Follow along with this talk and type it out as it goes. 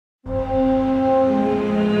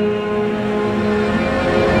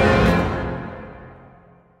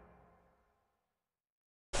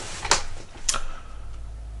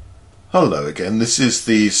Hello again. This is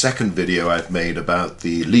the second video I've made about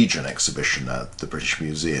the Legion exhibition at the British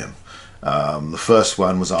Museum. The first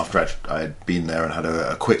one was after I'd been there and had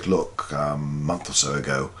a quick look a month or so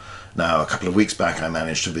ago. Now, a couple of weeks back I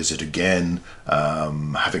managed to visit again,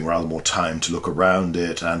 having rather more time to look around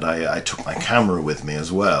it, and I took my camera with me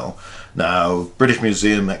as well. Now, British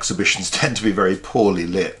Museum exhibitions tend to be very poorly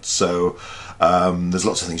lit, so there's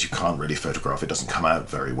lots of things you can't really photograph. It doesn't come out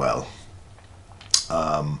very well.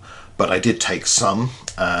 But I did take some,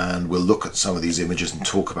 and we'll look at some of these images and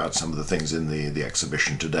talk about some of the things in the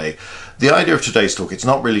exhibition today. The idea of today's talk, it's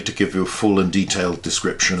not really to give you a full and detailed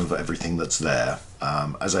description of everything that's there.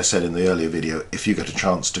 As I said in the earlier video, if you get a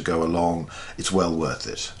chance to go along, it's well worth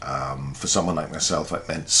it. For someone like myself, it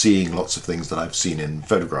meant seeing lots of things that I've seen in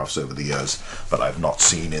photographs over the years, but I've not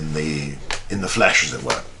seen in the flesh, as it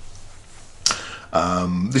were.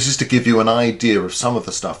 This is to give you an idea of some of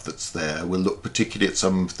the stuff that's there. We'll look particularly at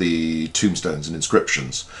some of the tombstones and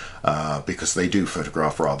inscriptions because they do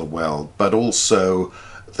photograph rather well, but also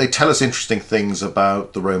they tell us interesting things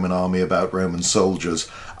about the Roman army, about Roman soldiers.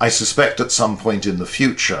 I suspect at some point in the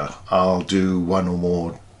future I'll do one or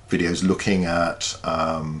more videos looking at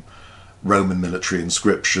Roman military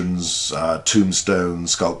inscriptions,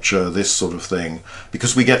 tombstones, sculpture, this sort of thing,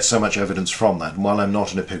 because we get so much evidence from that. And while I'm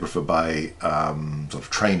not an epigrapher by sort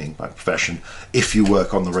of training, by profession, if you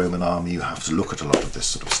work on the Roman army, you have to look at a lot of this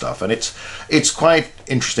sort of stuff. And it's quite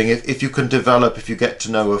interesting if you can develop, if you get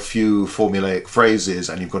to know a few formulaic phrases,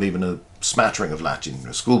 and you've got even a smattering of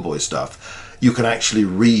Latin, schoolboy stuff, you can actually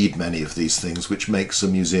read many of these things, which makes a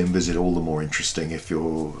museum visit all the more interesting if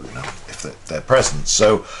if they're present.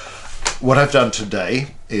 So what I've done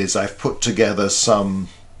today is I've put together some,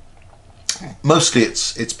 mostly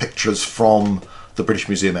it's pictures from the British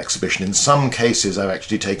Museum exhibition. In some cases I've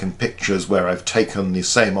actually taken pictures where I've taken the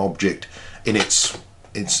same object in its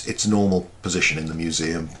normal position in the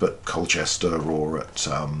museum, but Colchester or at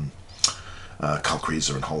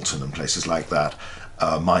Kalkriese and Halton and places like that,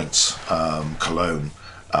 Mainz, Cologne,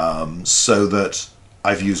 so that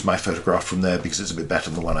I've used my photograph from there because it's a bit better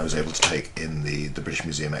than the one I was able to take in the British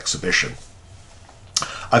Museum exhibition.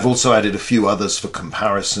 I've also added a few others for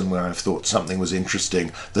comparison where I've thought something was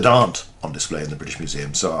interesting that aren't on display in the British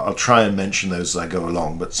Museum. So I'll try and mention those as I go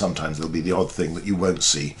along, but sometimes there'll be the odd thing that you won't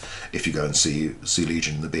see if you go and see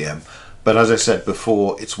Legion in the BM. But as I said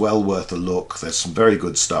before, it's well worth a look. There's some very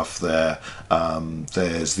good stuff there.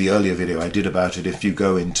 There's the earlier video I did about it. If you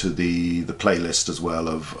go into the playlist as well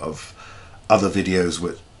of other videos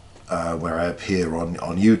where I appear on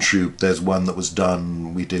YouTube, there's one that was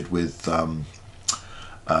done, we did with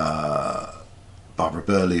Barbara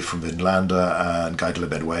Burley from Vindlanda and Guy de la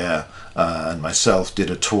Bedouere and myself did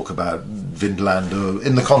a talk about Vindlanda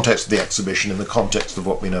in the context of the exhibition, in the context of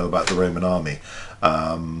what we know about the Roman army.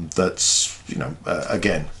 That's,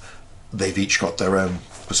 again, they've each got their own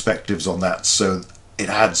perspectives on that, so it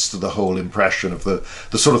adds to the whole impression of the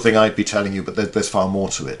sort of thing I'd be telling you, but there's far more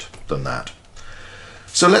to it than that.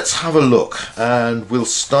 So let's have a look, and we'll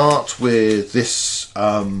start with this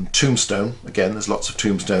tombstone. Again, there's lots of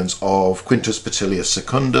tombstones of Quintus Petilius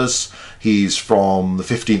Secundus. He's from the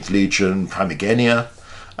 15th Legion, Primigenia.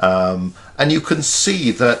 And you can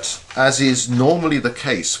see that, as is normally the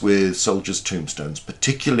case with soldiers' tombstones,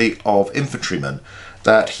 particularly of infantrymen,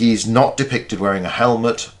 that he's not depicted wearing a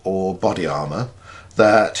helmet or body armour,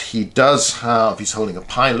 that he does have, he's holding a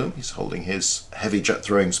pilum, he's holding his heavy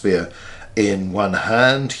jet-throwing spear in one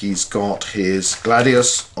hand, he's got his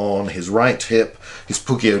gladius on his right hip, his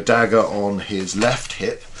pugio dagger on his left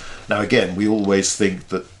hip. Now again, we always think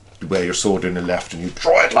that you wear your sword in the left and you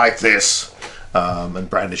draw it like this and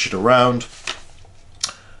brandish it around.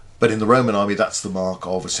 But in the Roman army, that's the mark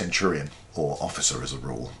of a centurion or officer as a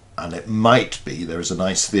rule. And it might be, there is a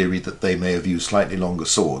nice theory that they may have used slightly longer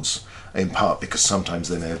swords, in part because sometimes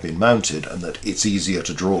they may have been mounted and that it's easier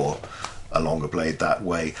to draw a longer blade that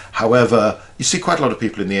way. However, you see quite a lot of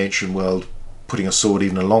people in the ancient world putting a sword,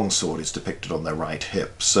 even a long sword, is depicted on their right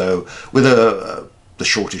hip. So with the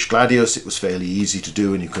shortish gladius, it was fairly easy to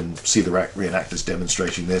do, and you can see the reenactors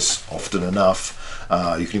demonstrating this often enough.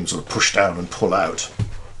 You can even sort of push down and pull out.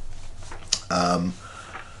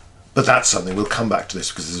 But that's something, we'll come back to this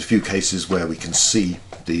because there's a few cases where we can see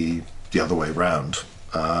the other way round.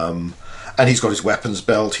 And he's got his weapons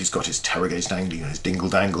belt, he's got his terragates dangling, his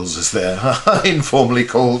dingle-dangles as they're informally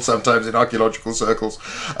called sometimes in archaeological circles,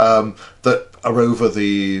 that are over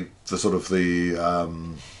the sort of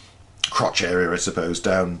the crotch area, I suppose,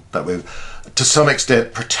 down that way, to some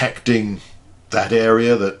extent protecting that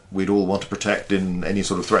area that we'd all want to protect in any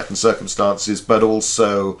sort of threatened circumstances, but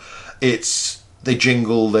also it's They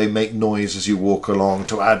jingle, they make noise as you walk along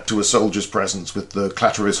to add to a soldier's presence with the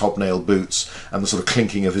clatter of his hobnailed boots and the sort of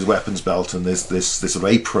clinking of his weapons belt and this sort of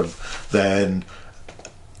apron. Then,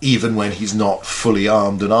 even when he's not fully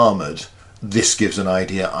armed and armoured, this gives an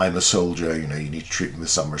idea, I'm a soldier, you know, you need to treat me with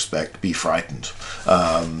some respect, be frightened.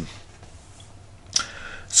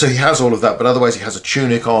 So he has all of that, but otherwise he has a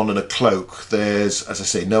tunic on and a cloak. There's, as I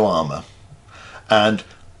say, no armour. And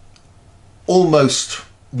almost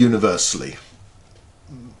universally,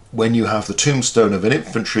 when you have the tombstone of an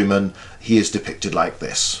infantryman, he is depicted like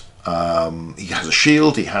this. He has a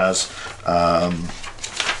shield, he has, though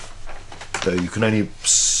you can only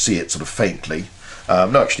see it sort of faintly.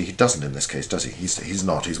 No, actually he doesn't in this case, does he? He's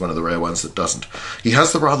not, he's one of the rare ones that doesn't. He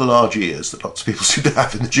has the rather large ears that lots of people seem to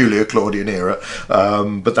have in the Julio-Claudian era,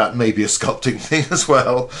 but that may be a sculpting thing as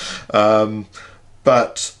well.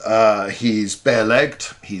 But he's bare-legged,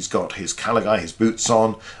 he's got his caligae, his boots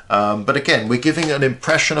on, but again, we're giving an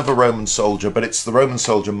impression of a Roman soldier, but it's the Roman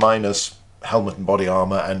soldier minus helmet and body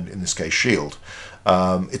armour, and in this case shield.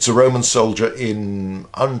 It's a Roman soldier in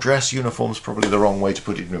undress uniforms, probably the wrong way to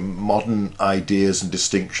put it. You know, modern ideas and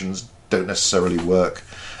distinctions don't necessarily work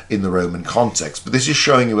in the Roman context, but this is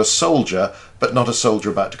showing you a soldier, but not a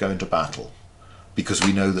soldier about to go into battle. Because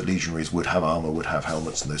we know that legionaries would have armour, would have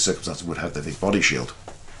helmets, and those circumstances would have their big body shield.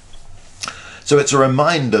 So it's a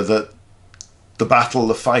reminder that the battle,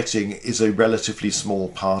 the fighting, is a relatively small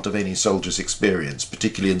part of any soldier's experience,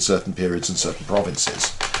 particularly in certain periods and certain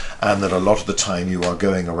provinces, and that a lot of the time you are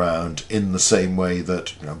going around in the same way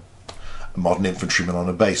that, you know, a modern infantryman on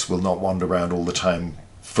a base will not wander around all the time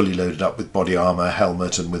fully loaded up with body armour,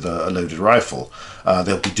 helmet, and with a loaded rifle.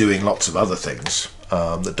 They'll be doing lots of other things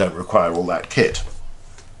that don't require all that kit.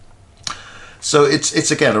 So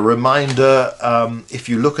it's again a reminder. If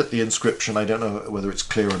you look at the inscription, I don't know whether it's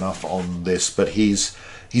clear enough on this, but he's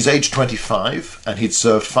aged 25 and he'd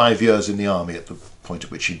served 5 years in the army at the point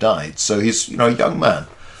at which he died. So he's, you know, a young man.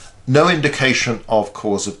 No indication of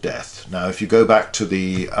cause of death. Now, if you go back to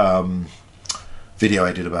the video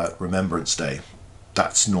I did about Remembrance Day,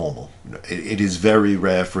 that's normal. It is very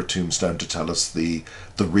rare for a tombstone to tell us the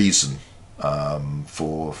reason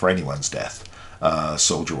for anyone's death,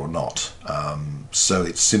 soldier or not. So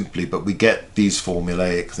it's simply, but we get these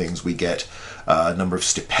formulaic things. We get a number of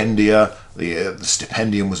stipendia. The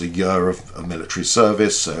stipendium was a year of military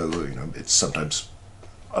service, so you know it's sometimes,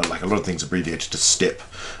 like a lot of things, abbreviated to STIP,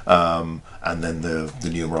 and then the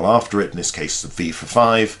numeral after it, in this case the V for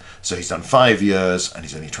 5. So he's done 5 years and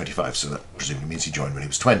he's only 25, so that presumably means he joined when he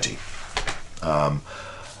was 20.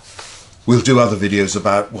 We'll do other videos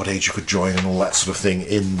about what age you could join and all that sort of thing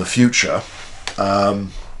in the future,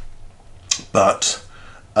 but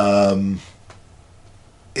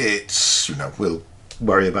it's, you know, we'll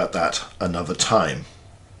worry about that another time.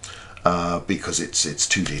 Because it's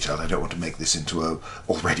too detailed. I don't want to make this into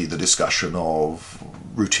already the discussion of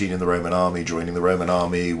routine in the Roman army, joining the Roman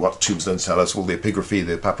army, what tombstones tell us, all the epigraphy,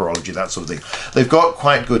 the papyrology, that sort of thing. They've got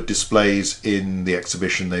quite good displays in the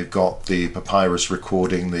exhibition. They've got the papyrus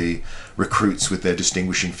recording the recruits with their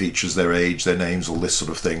distinguishing features, their age, their names, all this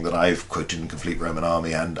sort of thing that I've quoted in Complete Roman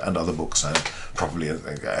Army and other books. And probably,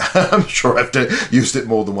 I'm sure I've used it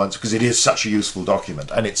more than once because it is such a useful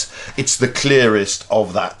document, and it's the clearest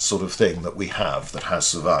of that sort of thing that we have that has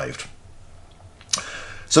survived.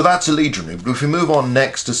 So that's a legionary. But if we move on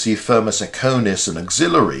next to see Firmus Econis, an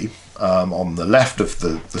auxiliary, on the left of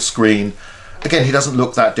the screen, again, he doesn't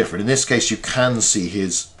look that different. In this case, you can see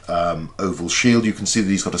his oval shield. You can see that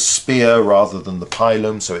he's got a spear rather than the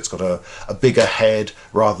pilum, so it's got a bigger head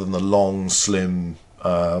rather than the long, slim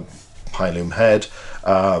pilum head.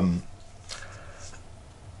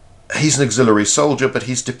 He's an auxiliary soldier, but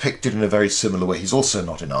he's depicted in a very similar way. He's also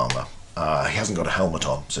not in armour. He hasn't got a helmet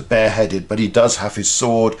on, so bareheaded, but he does have his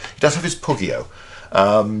sword, he does have his pugio.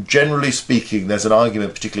 Generally speaking, there's an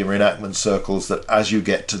argument, particularly in reenactment circles, that as you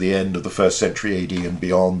get to the end of the 1st century AD and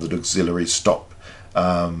beyond, that auxiliaries stop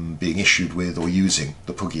being issued with or using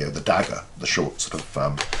the pugio, the dagger, the short sort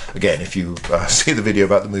of, again, if you see the video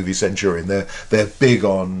about the movie Centurion, they're big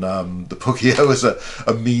on the pugio as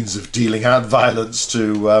a means of dealing out violence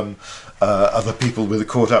to other people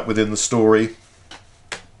caught up within the story.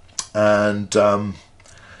 And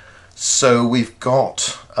so we've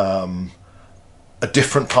got a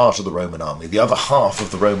different part of the Roman army, the other half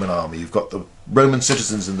of the Roman army. You've got the Roman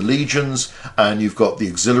citizens in the legions, and you've got the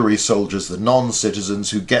auxiliary soldiers, the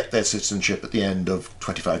non-citizens, who get their citizenship at the end of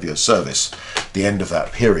 25 years service, the end of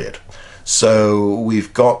that period. So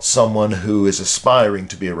we've got someone who is aspiring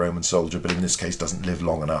to be a Roman soldier, but in this case doesn't live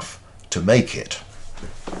long enough to make it.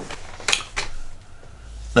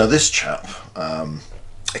 Now this chap,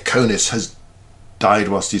 Econis, has died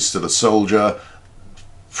whilst he's still a soldier,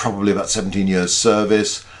 probably about 17 years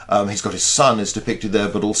service. He's got his son is depicted there,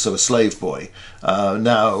 but also a slave boy.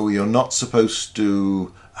 Now, you're not supposed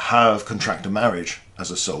to contract a marriage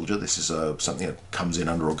as a soldier. This is something that comes in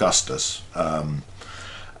under Augustus.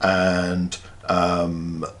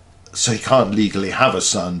 So he can't legally have a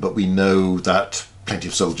son, but we know that plenty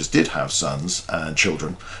of soldiers did have sons and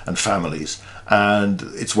children and families. And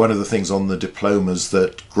it's one of the things on the diplomas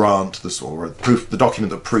that grant this, or the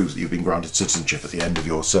document that proves that you've been granted citizenship at the end of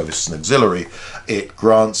your service as an auxiliary. It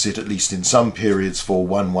grants it, at least in some periods, for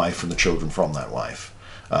one wife and the children from that wife.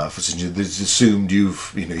 For it's assumed you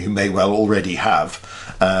may well already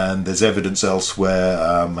have, and there's evidence elsewhere.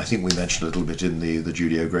 I think we mentioned a little bit in the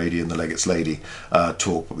Judy O'Grady and the Legate's Lady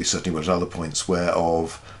talk, but we certainly went at other points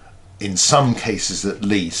in some cases at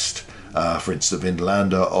least, for instance,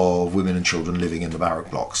 Vindlanda, of women and children living in the barrack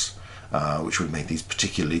blocks, which would make these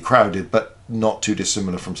particularly crowded, but not too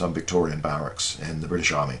dissimilar from some Victorian barracks in the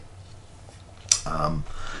British Army.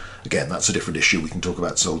 Again, that's a different issue. We can talk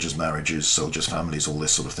about soldiers' marriages, soldiers' families, all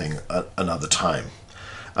this sort of thing at another time.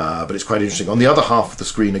 But it's quite interesting. On the other half of the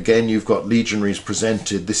screen, again, you've got legionaries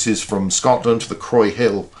presented. This is from Scotland to the Croy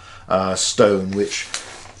Hill stone, which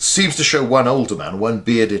seems to show one older man, one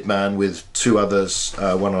bearded man with two others,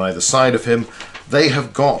 one on either side of him. They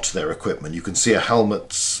have got their equipment. You can see a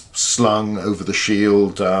helmet slung over the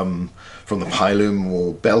shield from the pilum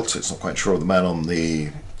or belt. It's not quite sure of the man on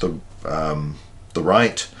the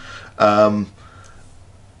right.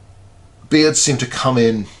 Beards seem to come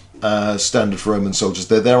in standard for Roman soldiers.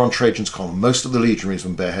 They're there on Trajan's column. Most of the legionaries,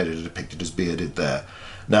 when bareheaded, are depicted as bearded there.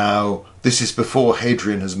 Now, this is before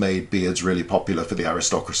Hadrian has made beards really popular for the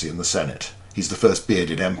aristocracy and the Senate. He's the first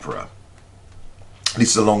bearded emperor.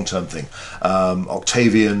 This is a long-term thing.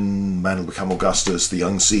 Octavian, man who will become Augustus, the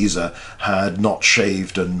young Caesar, had not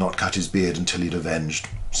shaved and not cut his beard until he'd avenged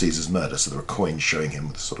Caesar's murder. So there are coins showing him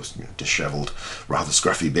with sort of dishevelled, rather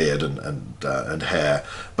scruffy beard and hair.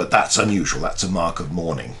 But that's unusual. That's a mark of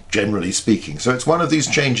mourning, generally speaking. So it's one of these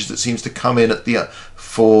changes that seems to come in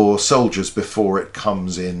for soldiers before it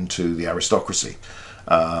comes into the aristocracy.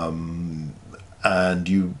 And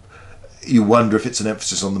you wonder if it's an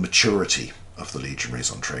emphasis on the maturity of the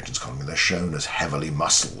legionaries on Trajan's column. They're shown as heavily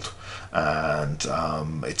muscled, and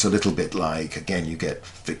it's a little bit like, again, you get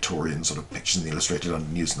Victorian sort of pictures in the Illustrated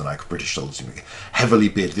London News and the like of British soldiers, heavily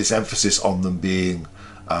bearded, this emphasis on them being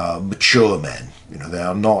mature men. They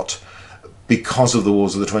are not, because of the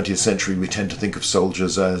wars of the 20th century, we tend to think of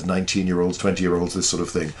soldiers as 19-year-olds, 20-year-olds, this sort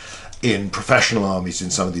of thing. In professional armies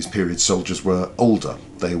in some of these periods, soldiers were older.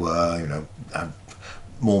 They were,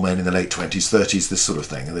 more men in the late 20s, 30s, this sort of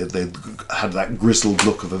thing. They had that grizzled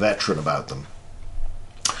look of a veteran about them.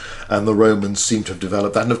 And the Romans seem to have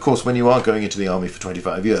developed that. And of course, when you are going into the army for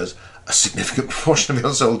 25 years, a significant proportion of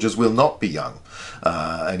your soldiers will not be young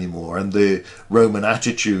anymore. And the Roman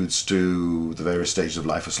attitudes to the various stages of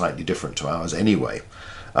life are slightly different to ours anyway.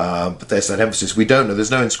 But there's that emphasis. We don't know,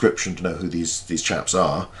 there's no inscription to know who these chaps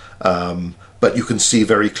are. But you can see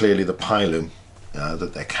very clearly the pilum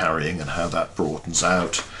that they're carrying and how that broadens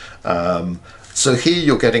out. So here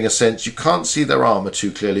you're getting a sense, you can't see their armour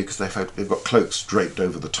too clearly because they've got cloaks draped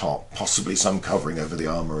over the top, possibly some covering over the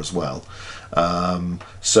armour as well.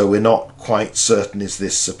 So we're not quite certain, is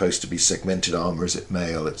this supposed to be segmented armour, is it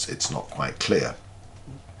mail? It's not quite clear.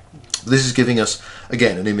 This is giving us,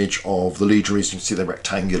 again, an image of the legionaries. You can see the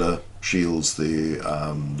rectangular shields, the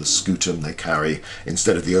scutum they carry,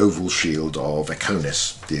 instead of the oval shield of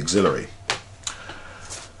Econis, the auxiliary.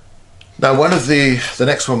 Now, one of the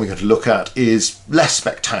next one we're going to look at is less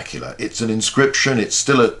spectacular. It's an inscription, it's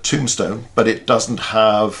still a tombstone, but it doesn't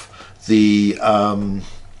have the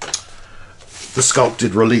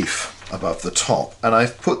sculpted relief above the top. And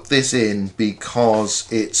I've put this in because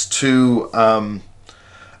it's to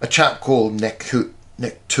a chap called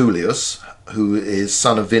Nectulius, who is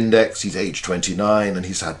son of Vindex. He's aged 29 and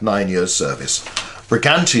he's had 9 years service.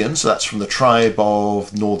 Brigantian, so that's from the tribe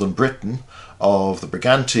of northern Britain, of the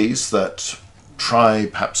Brigantes, that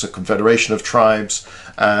tribe, perhaps a confederation of tribes,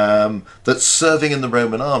 that's serving in the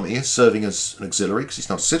Roman army, serving as an auxiliary, because he's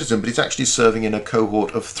not a citizen, but he's actually serving in a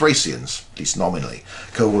cohort of Thracians, at least nominally,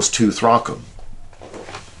 cohorts 2 Thracum.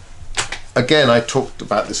 Again, I talked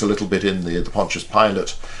about this a little bit in the Pontius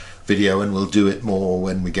Pilate video, and we'll do it more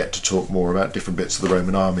when we get to talk more about different bits of the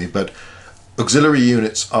Roman army, but auxiliary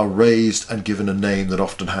units are raised and given a name that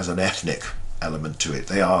often has an ethnic element to it.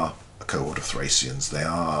 They are a cohort of Thracians, they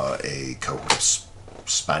are a cohort of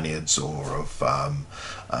Spaniards, or of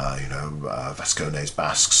Vascones,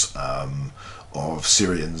 Basques, of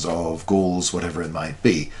Syrians, of Gauls, whatever it might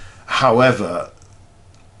be. However,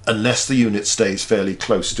 unless the unit stays fairly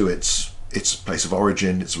close to its place of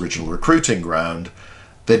origin, its original recruiting ground,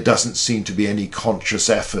 there doesn't seem to be any conscious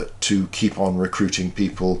effort to keep on recruiting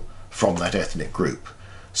people from that ethnic group.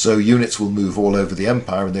 So units will move all over the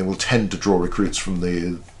empire, and they will tend to draw recruits from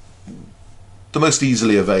the most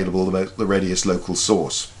easily available, the readiest local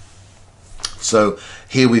source. So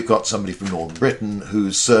here we've got somebody from Northern Britain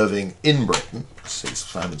who's serving in Britain, he's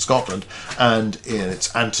found in Scotland, and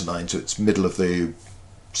it's Antonine, so it's middle of the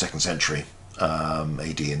 2nd century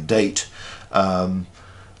AD in date.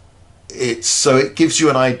 So it gives you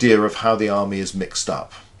an idea of how the army is mixed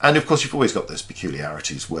up. And of course you've always got those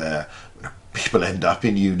peculiarities where people end up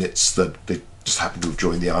in units that they just happen to have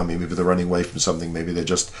joined the army. Maybe they're running away from something, maybe they're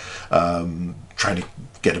just trying to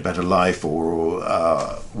get a better life, or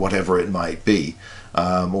whatever it might be,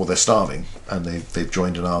 or they're starving and they've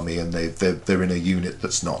joined an army, and they're in a unit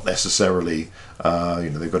that's not necessarily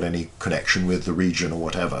they've got any connection with the region or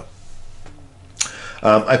whatever.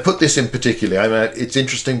 I put this in particular, I mean, it's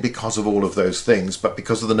interesting because of all of those things, but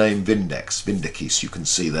because of the name Vindex, Vindicis, you can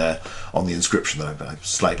see there on the inscription that I've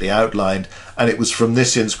slightly outlined, and it was from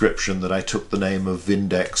this inscription that I took the name of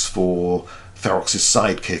Vindex for Ferox's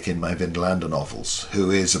sidekick in my Vinlander novels, who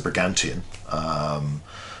is a Brigantian,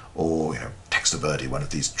 or Texta Verde, one of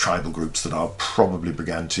these tribal groups that are probably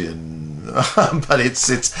Brigantian, but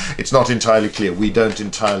it's not entirely clear. We don't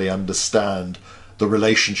entirely understand the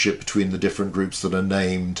relationship between the different groups that are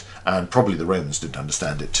named, and probably the Romans didn't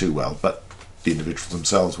understand it too well, but the individuals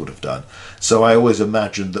themselves would have done. So I always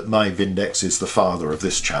imagined that my Vindex is the father of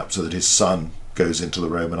this chap, so that his son goes into the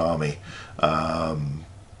Roman army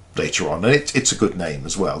later on, and it's a good name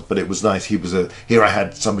as well. But it was nice. Here I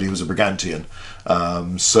had somebody who was a Brigantian,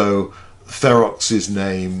 so Ferox's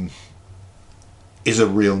name is a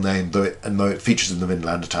real name, though it features in the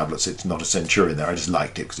Vinlander tablets. It's not a centurion there. I just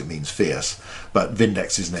liked it because it means fierce. But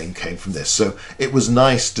Vindex's name came from this. So it was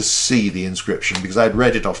nice to see the inscription, because I'd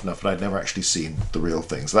read it often enough, but I'd never actually seen the real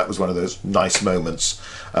thing. So that was one of those nice moments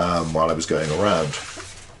while I was going around.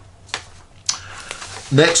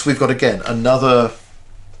 Next, we've got, again, another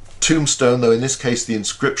tombstone, though in this case the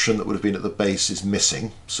inscription that would have been at the base is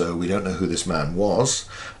missing. So we don't know who this man was.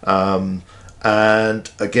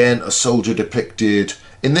 And again, a soldier depicted.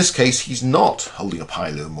 In this case, he's not holding a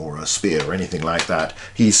pilum or a spear or anything like that.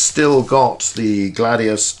 He's still got the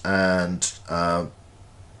gladius and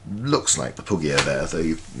looks like the pugio there, though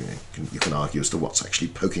you can argue as to what's actually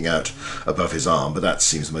poking out above his arm, but that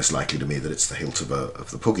seems most likely to me that it's the hilt of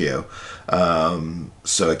the pugio.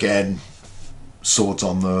 So again, swords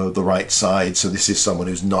on the right side, so this is someone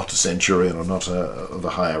who's not a centurion or not of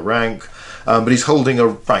a higher rank, but he's holding a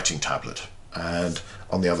writing tablet. And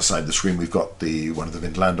on the other side of the screen we've got one of the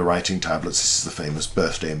Vinlander writing tablets. This is the famous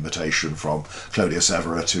birthday invitation from Clodia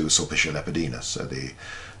Severa to Sulpicia Lepidina, so the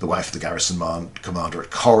wife of the garrison commander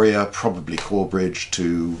at Coria, probably Corbridge,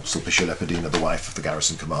 to Sulpicia Lepidina, the wife of the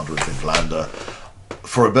garrison commander of Vinlander,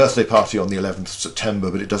 for a birthday party on the 11th of September,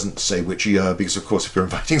 but it doesn't say which year, because of course if you're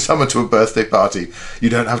inviting someone to a birthday party you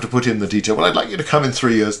don't have to put in the detail, well, I'd like you to come in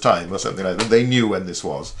 3 years' time or something like that. They knew when this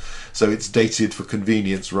was, so it's dated for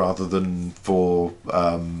convenience rather than for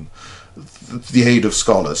the aid of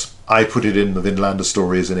scholars. I put it in the Vinlander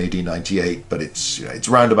stories in AD 98, but it's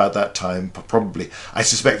round about that time, probably. I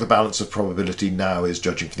suspect the balance of probability now is,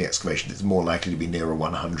 judging from the excavation, it's more likely to be nearer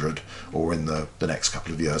 100 or in the next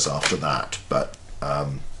couple of years after that, but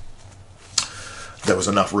there was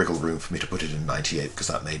enough wriggle room for me to put it in 98 because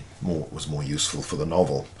that was more useful for the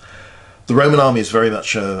novel. The Roman army is very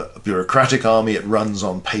much a bureaucratic army. It runs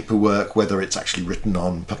on paperwork, whether it's actually written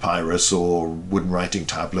on papyrus or wooden writing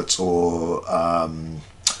tablets or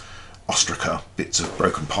ostraca, bits of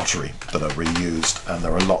broken pottery that are reused, and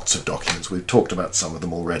there are lots of documents. We've talked about some of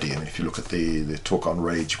them already. I mean, if you look at the talk on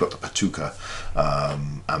raids, you've got the Patuca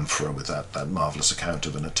amphora with that marvellous account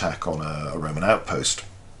of an attack on a Roman outpost.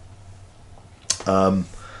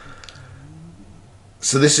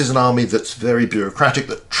 So this is an army that's very bureaucratic,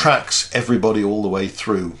 that tracks everybody all the way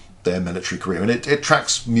through their military career, and it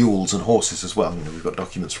tracks mules and horses as well. We've got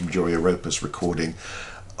documents from Joria Ropus recording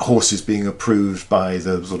horses being approved by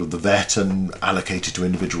the vet and allocated to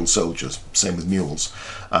individual soldiers. Same with mules.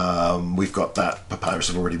 We've got that papyrus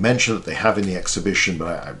I've already mentioned that they have in the exhibition, but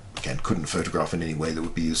I again couldn't photograph in any way that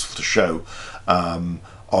would be useful to show,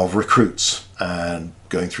 of recruits and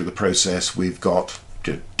going through the process. We've got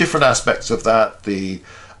different aspects of that. The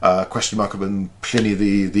question mark when Pliny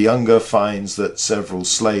the Younger finds that several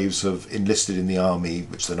slaves have enlisted in the army,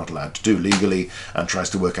 which they're not allowed to do legally, and tries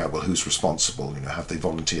to work out, well, who's responsible? Have they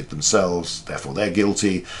volunteered themselves, therefore they're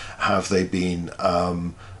guilty? Have they been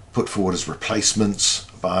put forward as replacements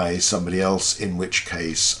by somebody else, in which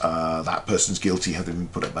case that person's guilty, having been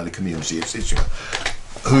put up by the community. It's you know,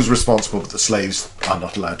 who's responsible, but the slaves are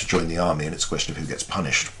not allowed to join the army, and it's a question of who gets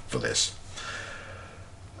punished for this.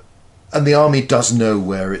 And the army does know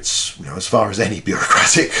where it's, you know, as far as any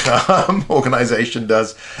bureaucratic organisation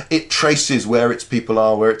does, it traces where its people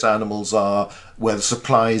are, where its animals are, where the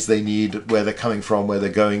supplies they need, where they're coming from, where they're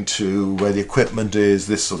going to, where the equipment is,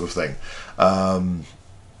 this sort of thing.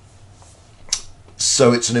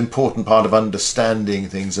 So it's an important part of understanding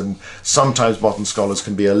things, and sometimes modern scholars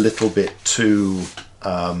can be a little bit too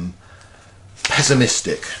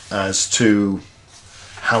pessimistic as to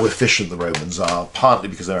how efficient the Romans are, partly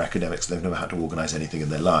because they're academics, they've never had to organise anything in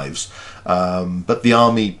their lives. But the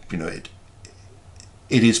army, you know, it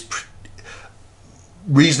is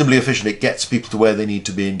reasonably efficient. It gets people to where they need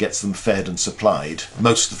to be and gets them fed and supplied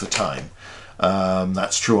most of the time.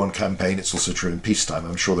 That's true on campaign, it's also true in peacetime.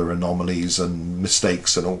 I'm sure there are anomalies and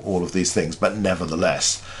mistakes and all of these things, but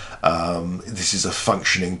nevertheless, this is a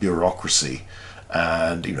functioning bureaucracy.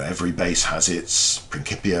 And you know, every base has its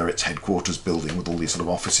Principia, its headquarters building with all these sort of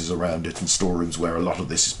offices around it and storerooms where a lot of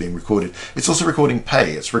this is being recorded. It's also recording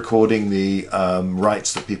pay. It's recording the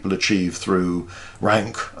rights that people achieve through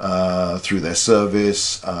rank, through their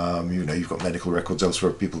service. You know, you've got medical records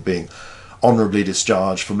elsewhere of people being honourably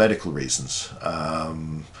discharged for medical reasons.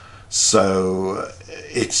 So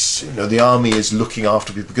it's, you know, the army is looking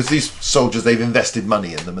after people because these soldiers, they've invested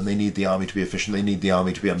money in them, and they need the army to be efficient. They need the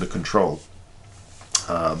army to be under control.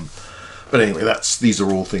 But anyway, these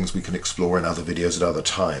are all things we can explore in other videos at other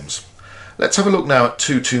times. Let's have a look now at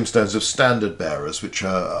two tombstones of standard bearers, which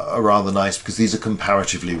are rather nice because these are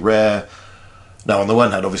comparatively rare. Now, on the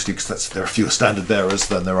one hand, obviously, because there are fewer standard bearers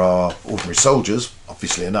than there are ordinary soldiers,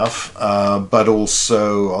 obviously enough, but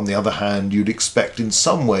also, on the other hand, you'd expect in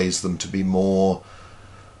some ways them to be more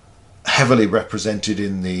heavily represented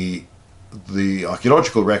in the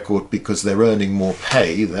archaeological record because they're earning more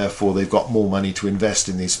pay, therefore they've got more money to invest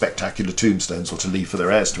in these spectacular tombstones or to leave for their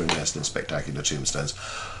heirs to invest in spectacular tombstones.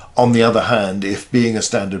 On the other hand, if being a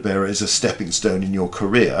standard bearer is a stepping stone in your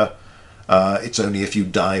career, it's only if you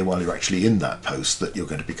die while you're actually in that post that you're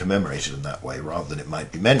going to be commemorated in that way, rather than it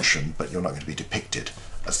might be mentioned, but you're not going to be depicted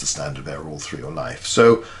as the standard bearer all through your life.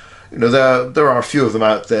 So, you know, there are a few of them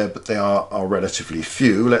out there, but they are relatively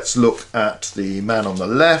few. Let's look at the man on the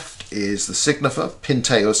left. Is the signifer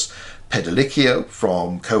Pinteus Pedilicio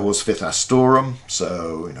from Cohors 5th Astorum,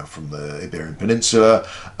 so, you know, from the Iberian Peninsula.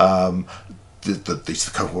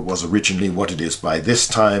 The cohort was originally what it is by this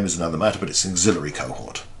time is another matter, but it's an auxiliary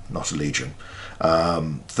cohort, not a legion.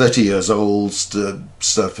 30 years old, served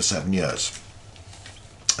for 7 years.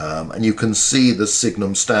 And you can see the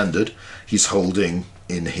signum standard he's holding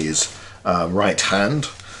in his right hand.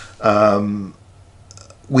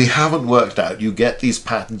 We haven't worked out, you get these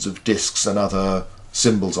patterns of discs and other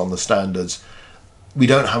symbols on the standards. We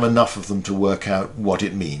don't have enough of them to work out what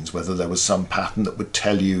it means, whether there was some pattern that would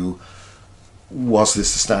tell you, was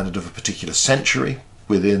this the standard of a particular century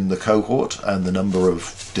within the cohort, and the number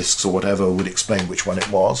of discs or whatever would explain which one it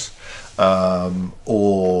was,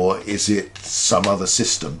 or is it some other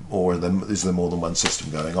system, or is there more than one system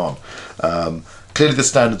going on? Clearly the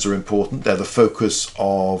standards are important. They're the focus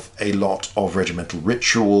of a lot of regimental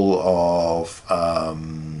ritual, of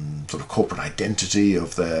sort of corporate identity,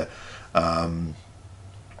 of their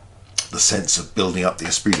the sense of building up the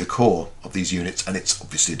esprit de corps of these units, and it's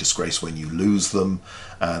obviously a disgrace when you lose them,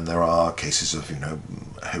 and there are cases of, you know,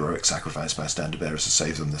 heroic sacrifice by standard bearers to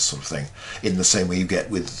save them, this sort of thing, in the same way you get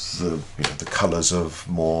with the, you know, the colours of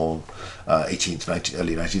more 18th,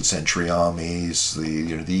 early 19th century armies, the,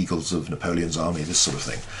 you know, the eagles of Napoleon's army, this sort of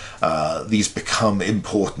thing. These become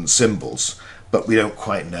important symbols, but we don't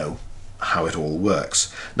quite know how it all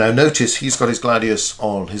works. Now notice he's got his gladius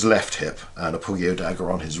on his left hip and a Poggio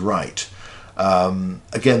dagger on his right.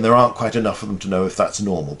 Again, there aren't quite enough of them to know if that's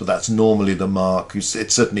normal, but that's normally the mark.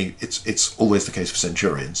 It's certainly, it's always the case for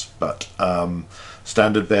centurions, but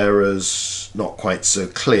standard bearers, not quite so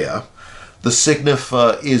clear. The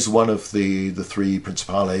signifer is one of the three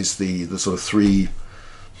principales, the sort of three,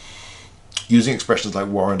 using expressions like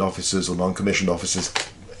warrant officers or non-commissioned officers,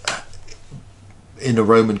 in a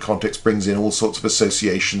Roman context brings in all sorts of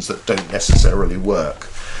associations that don't necessarily work.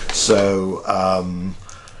 So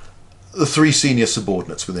the three senior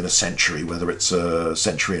subordinates within a century, whether it's a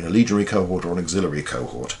century in a legionary cohort or an auxiliary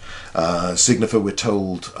cohort. Signifer, we're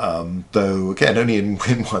told, though again only in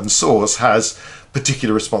one source, has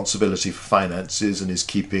particular responsibility for finances and is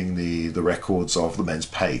keeping the records of the men's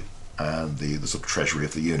pay and the sort of treasury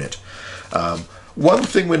of the unit. One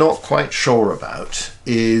thing we're not quite sure about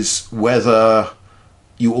is whether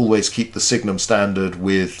you always keep the signum standard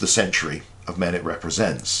with the century of men it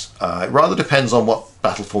represents. It rather depends on what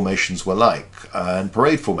battle formations were like and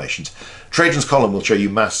parade formations. Trajan's column will show you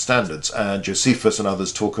mass standards, and Josephus and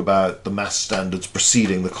others talk about the mass standards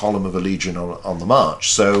preceding the column of a legion on the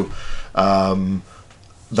march. So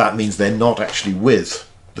that means they're not actually with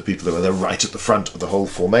the people that were there right at the front of the whole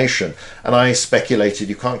formation. And I speculated,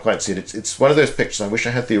 you can't quite see it, it's one of those pictures, I wish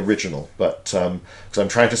I had the original, but because I'm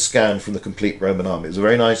trying to scan from the complete Roman army. It was a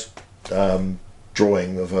very nice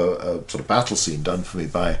drawing of a sort of battle scene done for me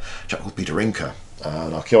by a chap called Peter Inca,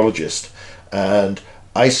 an archaeologist, and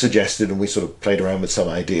I suggested, and we sort of played around with some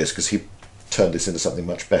ideas, because he turned this into something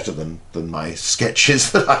much better than my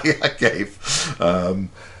sketches that I gave,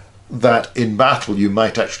 that in battle you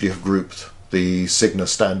might actually have grouped the signa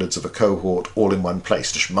standards of a cohort all in one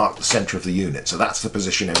place to mark the centre of the unit. So that's the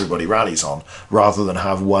position everybody rallies on, rather than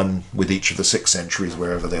have one with each of the 6 centuries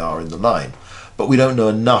wherever they are in the line. But we don't know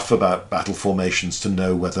enough about battle formations to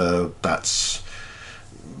know whether that's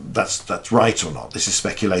right or not. This is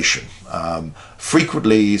speculation.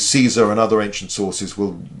 Frequently, Caesar and other ancient sources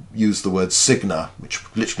will use the word signa, which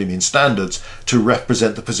literally means standards, to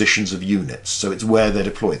represent the positions of units. So it's where they're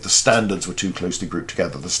deployed. The standards were too closely grouped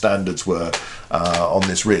together. The standards were on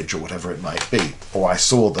this ridge, or whatever it might be. Or I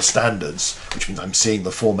saw the standards, which means I'm seeing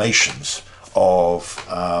the formations of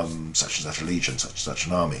such and such a legion, such and such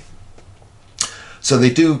an army. So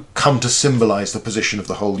they do come to symbolize the position of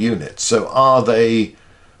the whole unit. So are they,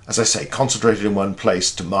 as I say, concentrated in one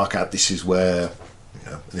place to mark out this is where,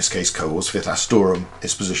 in this case, cohorts 5th Astorum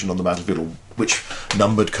is positioned on the battlefield, or which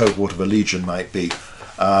numbered cohort of a legion might be.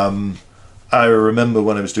 I remember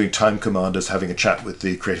when I was doing Time Commanders having a chat with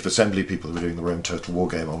the Creative Assembly people who were doing the Rome Total War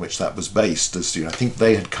game on which that was based. As I think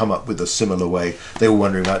they had come up with a similar way. They were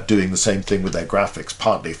wondering about doing the same thing with their graphics,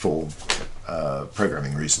 partly for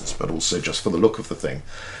programming reasons, but also just for the look of the thing.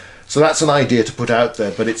 So that's an idea to put out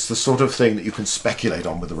there, but it's the sort of thing that you can speculate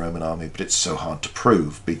on with the Roman army, but it's so hard to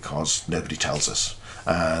prove because nobody tells us,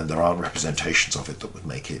 and there aren't representations of it that would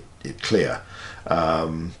make it clear.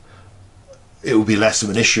 It would be less of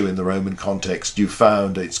an issue in the Roman context. You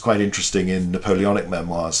found, it's quite interesting in Napoleonic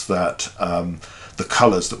memoirs, that the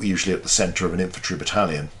colours that were usually at the centre of an infantry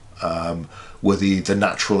battalion were the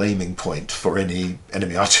natural aiming point for any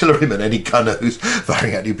enemy artilleryman, any gunner who's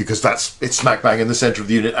firing at you, because it's smack bang in the centre of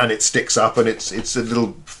the unit, and it sticks up, and it's a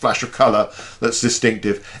little flash of colour that's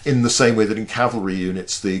distinctive, in the same way that in cavalry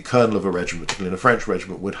units the colonel of a regiment, particularly in a French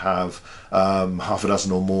regiment, would have half a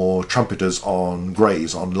dozen or more trumpeters on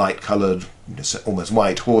greys, on light coloured, almost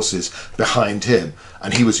white horses behind him,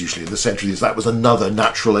 and he was usually in the centre of these. That was another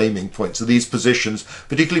natural aiming point. So these positions,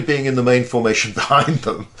 particularly being in the main formation behind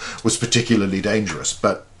them, was particularly dangerous,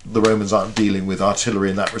 but the Romans aren't dealing with artillery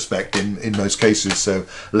in that respect in most cases, so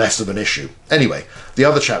less of an issue. Anyway, the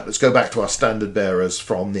other chap, let's go back to our standard bearers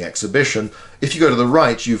from the exhibition. If you go to the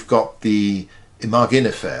right, you've got the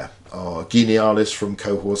Imaginifer, or Genialis from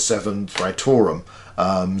cohort 7 Praetorum.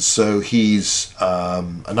 So he's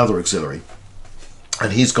another auxiliary,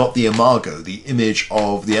 and he's got the imago, the image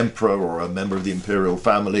of the emperor or a member of the imperial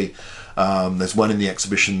family. There's one in the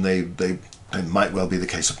exhibition. They might well be the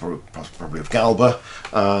case of probably of Galba.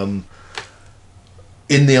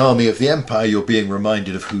 In the army of the empire, you're being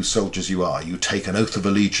reminded of whose soldiers you are. You take an oath of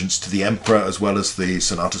allegiance to the emperor, as well as the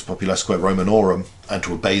Senatus Populesque Romanorum, and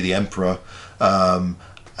to obey the emperor.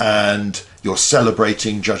 And you're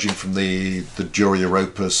celebrating, judging from the Jura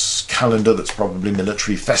Europus calendar, that's probably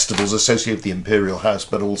military festivals associated with the imperial house,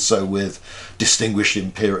 but also with distinguished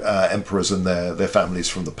emperors and their families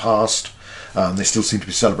from the past. They still seem to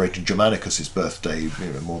be celebrating Germanicus' birthday,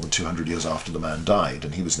 more than 200 years after the man died,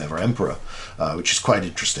 and he was never emperor, which is quite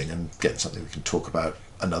interesting, and again something we can talk about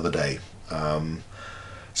another day.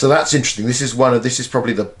 So that's interesting. This is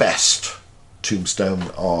probably the best tombstone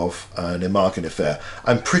of an Imaginifer.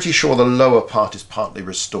 I'm pretty sure the lower part is partly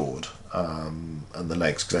restored, and the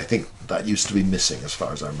legs, because I think that used to be missing as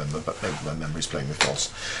far as I remember, but maybe my memory's playing me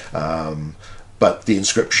false. But the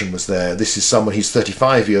inscription was there. This is someone, he's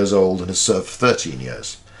 35 years old and has served 13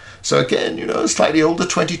 years. So again, slightly older,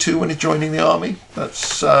 22 when he's joining the army.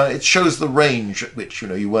 That's it shows the range at which,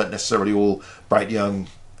 you weren't necessarily all bright young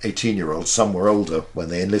 18-year-olds. Some were older when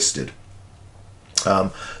they enlisted.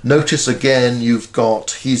 Notice again, he's got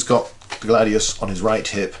Gladius on his right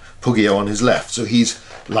hip, Pugio on his left. So he's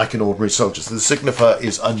like an ordinary soldier. So the signifer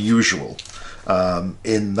is unusual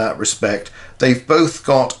in that respect. They've both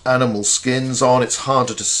got animal skins on. It's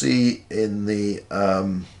harder to see in the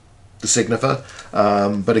signifer,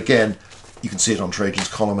 but again, you can see it on Trajan's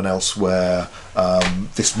column and elsewhere.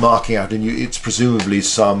 This marking out, and it's presumably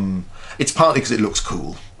it's partly because it looks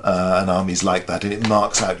cool. and armies like that, and it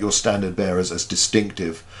marks out your standard bearers as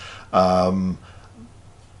distinctive.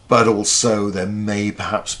 But also there may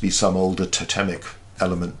perhaps be some older totemic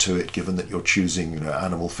element to it, given that you're choosing,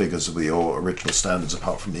 animal figures of your original standards.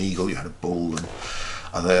 Apart from the eagle, you had a bull and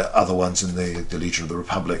other ones in the Legion of the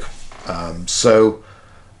Republic. So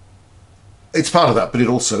it's part of that, but it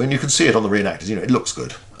also, and you can see it on the reenactors, it looks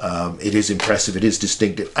good. It is impressive, it is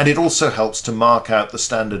distinctive, and it also helps to mark out the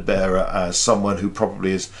standard bearer as someone who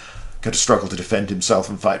probably is going to struggle to defend himself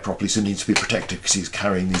and fight properly, so needs to be protected because he's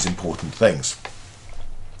carrying these important things.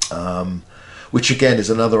 Which again is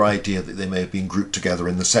another idea that they may have been grouped together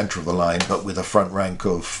in the centre of the line, but with a front rank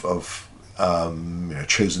of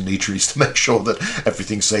chosen legionaries to make sure that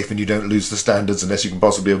everything's safe and you don't lose the standards unless you can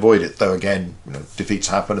possibly avoid it. Though again, defeats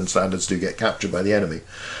happen and standards do get captured by the enemy.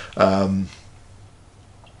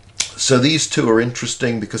 So these two are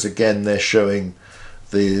interesting because again they're showing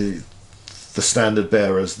the standard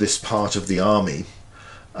bearers, this part of the army.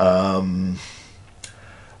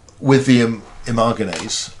 With the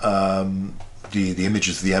Imagines, the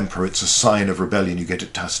images of the emperor, it's a sign of rebellion. You get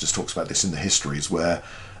it, Tacitus talks about this in the histories, where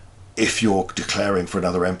if you're declaring for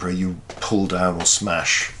another emperor, you pull down or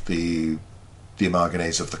smash the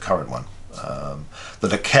Imagines of the current one,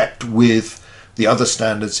 that are kept with the other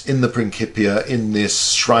standards in the Principia, in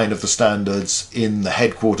this shrine of the standards, in the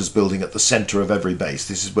headquarters building at the centre of every base.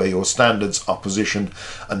 This is where your standards are positioned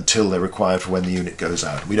until they're required for when the unit goes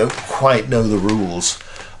out. We don't quite know the rules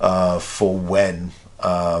for when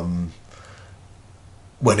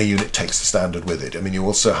a unit takes the standard with it. I mean, you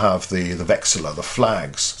also have the vexilla, the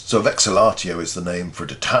flags. So vexillatio is the name for a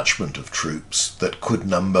detachment of troops that could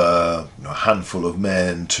number a handful of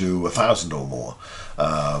men to 1,000 or more.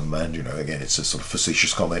 And again, it's a sort of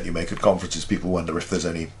facetious comment you make at conferences. People wonder if there's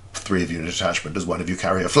only 3 of you in a detachment, does one of you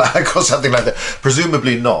carry a flag or something like that?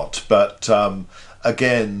 Presumably not, but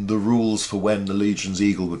again, the rules for when the Legion's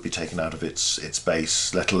eagle would be taken out of its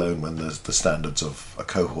base, let alone when there's the standards of a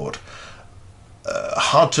cohort.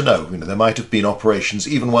 Hard to know. There might have been operations,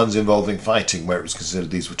 even ones involving fighting, where it was considered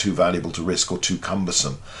these were too valuable to risk or too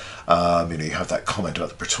cumbersome. You have that comment about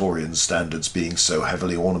the Praetorian standards being so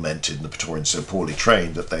heavily ornamented and the Praetorians so poorly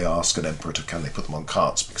trained that they ask an emperor to can they put them on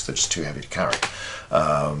carts because they're just too heavy to carry.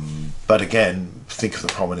 But again, think of the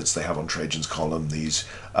prominence they have on Trajan's column, these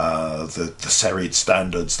the serried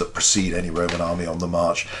standards that precede any Roman army on the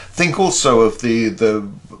march. Think also of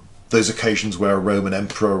those occasions where a Roman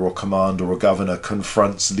emperor or commander or governor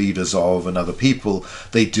confronts leaders of another people.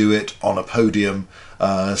 They do it on a podium,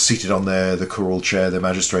 seated on the curule chair, the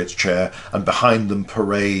magistrate's chair, and behind them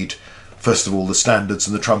parade, first of all, the standards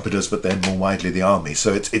and the trumpeters, but then more widely the army.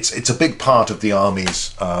 So it's a big part of the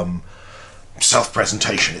army's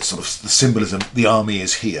self-presentation. It's sort of the symbolism, the army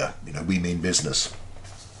is here, we mean business.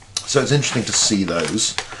 So it's interesting to see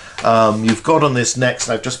those. You've got on this next,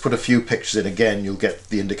 I've just put a few pictures in again, you'll get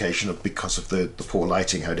the indication of, because of the poor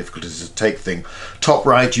lighting, how difficult it is to take thing. Top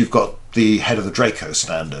right, you've got the head of the Draco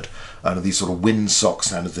standard, and these sort of windsock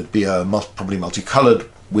standards. There'd be a probably multicoloured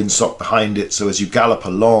windsock behind it, so as you gallop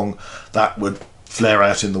along, that would flare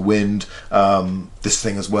out in the wind. This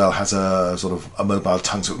thing as well has a sort of a mobile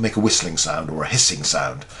tongue, so it would make a whistling sound or a hissing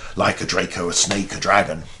sound, like a Draco, a snake, a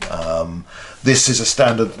dragon. This is a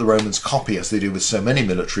standard that the Romans copy, as they do with so many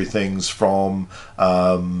military things, from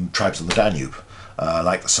tribes on the Danube,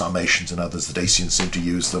 like the Sarmatians and others. The Dacians seem to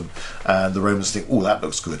use them, and the Romans think, oh, that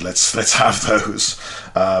looks good, let's have those.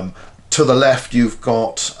 To the left, you've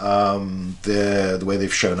got the way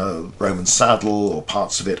they've shown a Roman saddle, or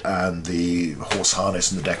parts of it, and the horse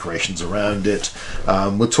harness and the decorations around it.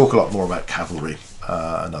 We'll talk a lot more about cavalry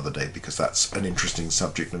another day, because that's an interesting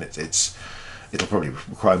subject, and it'll probably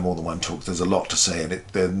require more than one talk. There's a lot to say, and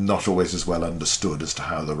they're not always as well understood as to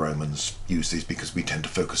how the Romans use these, because we tend to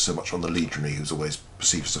focus so much on the legionary, who's always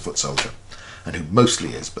perceived as a foot soldier, and who mostly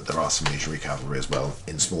is, but there are some legionary cavalry as well,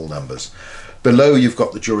 in small numbers. Below you've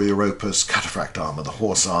got the Jura Europus cataphract armour, the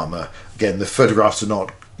horse armour. Again, the photographs are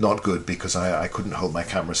not good because I couldn't hold my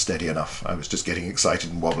camera steady enough. I was just getting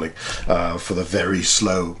excited and wobbling for the very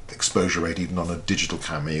slow exposure rate, even on a digital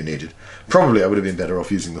camera you needed. Probably I would have been better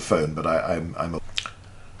off using the phone, but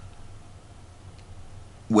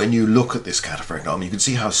when you look at this cataphract armour, you can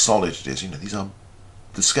see how solid it is.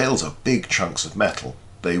 The scales are big chunks of metal.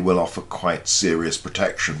 They will offer quite serious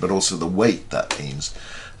protection, but also the weight that means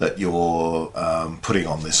that you're putting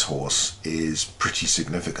on this horse is pretty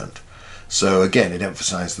significant. So again, it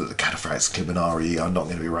emphasised that the cataphracts Clibanarii are not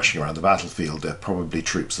going to be rushing around the battlefield. They're probably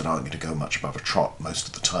troops that aren't going to go much above a trot most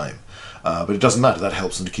of the time. But it doesn't matter, that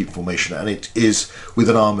helps them to keep formation. And it is with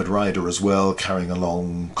an armoured rider as well, carrying a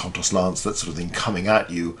long Contos lance, that sort of thing, coming at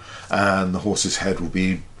you. And the horse's head will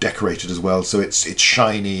be decorated as well, so it's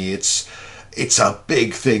shiny, it's a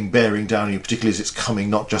big thing bearing down on you, particularly as it's coming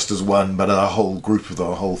not just as one, but a whole group of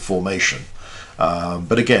the whole formation.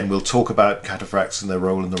 But again, we'll talk about cataphracts and their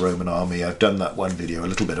role in the Roman army. I've done that one video, a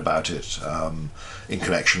little bit about it, in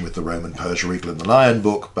connection with the Roman Persia Eagle and the Lion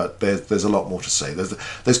book, but there's a lot more to say.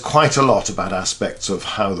 There's quite a lot about aspects of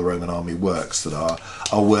how the Roman army works that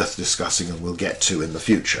are worth discussing and we'll get to in the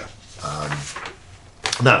future.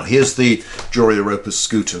 Now, here's the Jura Europus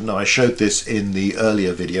scutum. Now, I showed this in the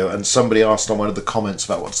earlier video, and somebody asked on one of the comments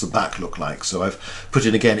about what's the back look like. So I've put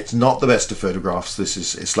in again, it's not the best of photographs. This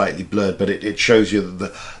is slightly blurred, but it shows you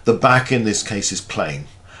that the back in this case is plain.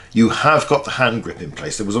 You have got the hand grip in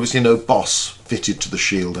place. There was obviously no boss fitted to the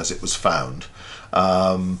shield as it was found,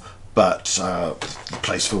 but the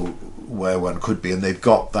place for where one could be, and they've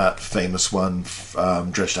got that famous one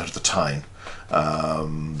dredged out of the Tyne.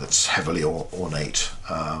 That's heavily ornate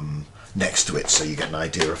next to it, so you get an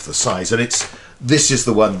idea of the size. And this is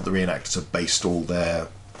the one that the reenactors have based all their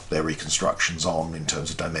reconstructions on in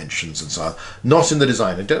terms of dimensions and so on. Not in the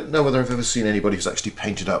design. I don't know whether I've ever seen anybody who's actually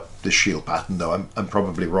painted up this shield pattern, though. I'm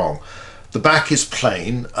probably wrong. The back is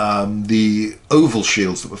plain. The oval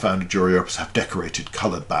shields that were found in Jura Europus have decorated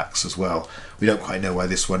coloured backs as well. We don't quite know why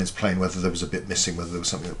this one is plain, whether there was a bit missing, whether there was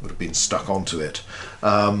something that would have been stuck onto it.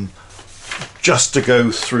 Just to go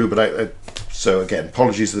through, but so again,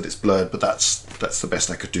 apologies that it's blurred, but that's the best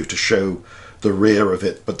I could do to show the rear of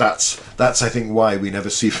it. But that's I think why we never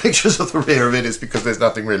see pictures of the rear of it, is because there's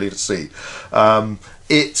nothing really to see.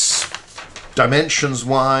 It's dimensions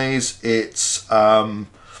wise, it's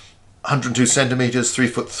 102 centimeters,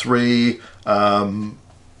 3'3",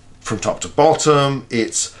 from top to bottom.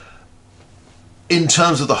 It's, in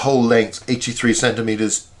terms of the whole length, 83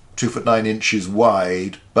 centimeters, 2'9"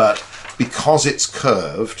 wide, but because it's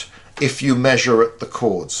curved, if you measure at the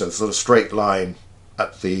chords, so sort of straight line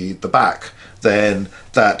at the back, then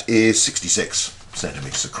that is 66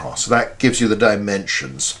 centimeters across. So that gives you the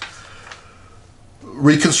dimensions.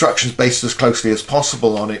 Reconstructions based as closely as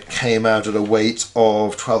possible on it came out at a weight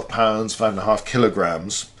of 12 pounds, 5.5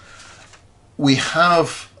 kilograms. We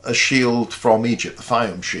have a shield from Egypt, the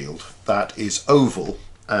Fayum shield, that is oval,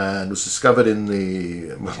 and was discovered in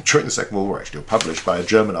during the Second World War, actually, or published by a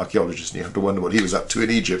German archaeologist, and you have to wonder what he was up to in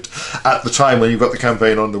Egypt at the time when you've got the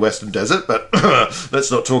campaign on the Western Desert, but let's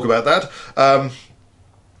not talk about that.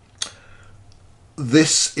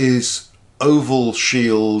 This is oval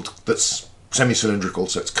shield that's semi-cylindrical,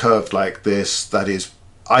 so it's curved like this. That is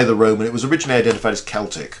either Roman. It was originally identified as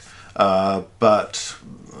Celtic, but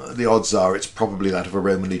the odds are it's probably that of a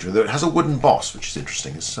Roman legion. Though it has a wooden boss, which is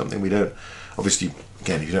interesting. It's something we don't, obviously,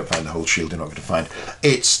 again, if you don't find the whole shield, you're not going to find.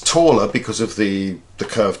 It's taller because of the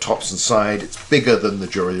curved tops and side. It's bigger than the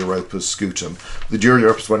Jura Europus scutum. The Jura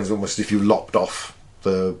Europus one is almost if you lopped off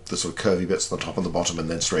the sort of curvy bits on the top and the bottom and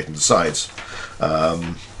then straightened the sides.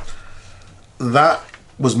 That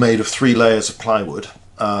was made of 3 layers of plywood,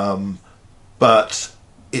 but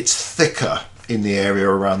it's thicker in the area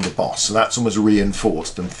around the boss, so that's almost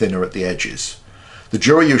reinforced and thinner at the edges. The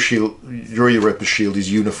Jura Europus shield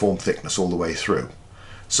is uniform thickness all the way through.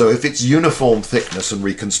 So if it's uniform thickness and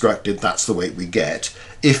reconstructed, that's the weight we get.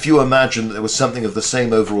 If you imagine that there was something of the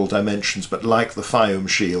same overall dimensions, but like the Fayum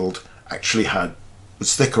shield actually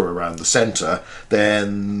was thicker around the centre,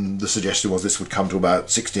 then the suggestion was this would come to about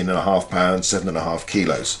 16.5 pounds, 7.5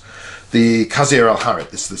 kilos. The Qasir al-Harit,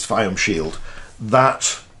 this Fayum shield,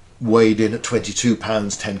 that weighed in at 22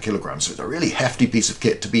 pounds, 10 kilograms. So it's a really hefty piece of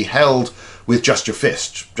kit to be held with just your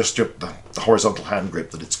fist, just the horizontal hand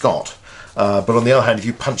grip that it's got. But on the other hand, if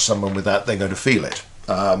you punch someone with that, they're going to feel it.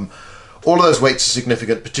 All of those weights are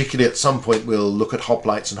significant, particularly at some point we'll look at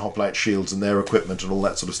hoplites and hoplite shields and their equipment and all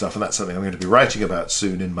that sort of stuff, and that's something I'm going to be writing about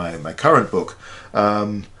soon in my current book.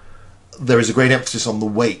 There is a great emphasis on the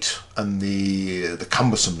weight and the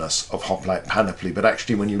cumbersomeness of hoplite panoply, but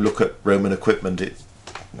actually when you look at Roman equipment,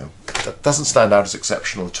 that doesn't stand out as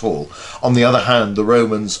exceptional at all. On the other hand, the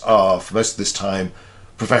Romans are, for most of this time,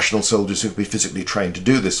 professional soldiers who can be physically trained to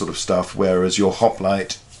do this sort of stuff, whereas your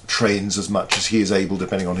hoplite trains as much as he is able,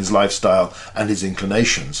 depending on his lifestyle and his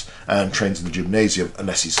inclinations, and trains in the gymnasium,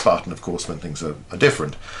 unless he's Spartan, of course, when things are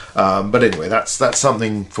different. But anyway, that's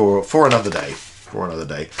something for another day.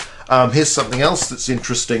 Here's something else that's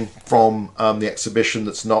interesting from the exhibition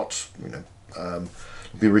that's not,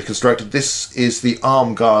 be reconstructed. This is the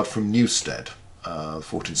arm guard from Newstead,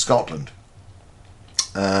 fort in Scotland.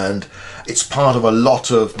 And it's part of a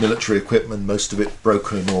lot of military equipment, most of it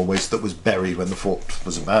broken in Norway, that was buried when the fort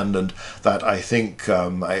was abandoned, that I think,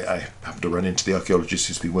 I happened to run into the archaeologist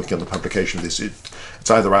who's been working on the publication of this.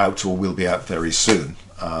 It's either out or will be out very soon,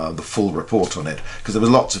 the full report on it, because there was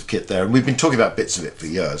lots of kit there, and we've been talking about bits of it for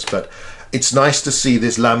years, but it's nice to see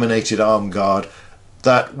this laminated arm guard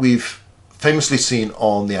that we've famously seen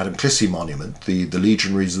on the Adam Clissie monument. The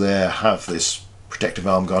legionaries there have this protective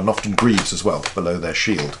arm guard, and often greaves as well, below their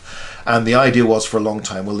shield. And the idea was for a long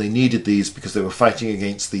time, well, they needed these because they were fighting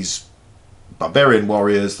against these barbarian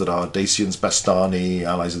warriors that are Dacians, Bastani,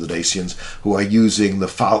 allies of the Dacians, who are using the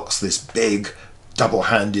falx, this big,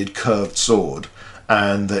 double-handed, curved sword,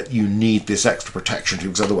 and that you need this extra protection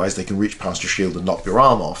because otherwise they can reach past your shield and knock your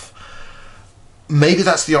arm off. Maybe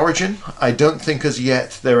that's the origin. I don't think as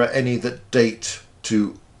yet there are any that date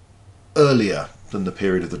to earlier than the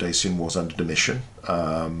period of the Dacian Wars under Domitian.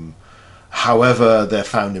 However, they're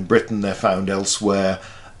found in Britain, they're found elsewhere.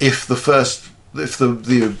 If the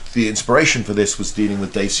inspiration for this was dealing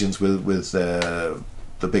with Dacians with the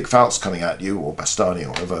big falx coming at you, or Bastani,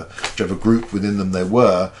 or whichever group within them there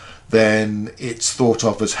were, then it's thought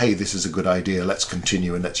of as, hey, this is a good idea, let's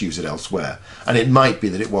continue and let's use it elsewhere. And it might be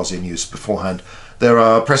that it was in use beforehand. There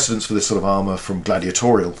are precedents for this sort of armour from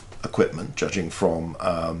gladiatorial equipment, judging from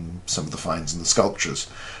some of the finds and the sculptures.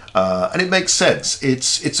 And it makes sense.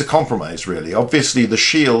 It's a compromise, really. Obviously, the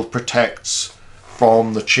shield protects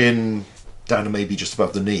from the chin down to maybe just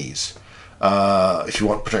above the knees. If you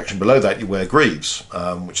want protection below that, you wear greaves,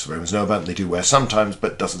 which the Romans know about, and they do wear sometimes,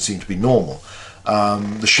 but doesn't seem to be normal.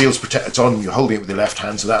 The shield's protected, it's on, you're holding it with your left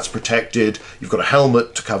hand, so that's protected. You've got a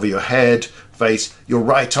helmet to cover your head, face. Your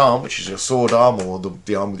right arm, which is your sword arm, or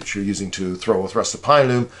the arm that you're using to throw or thrust a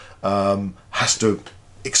pilum, has to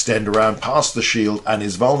extend around past the shield and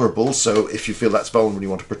is vulnerable, so if you feel that's vulnerable and you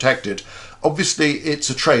want to protect it, obviously it's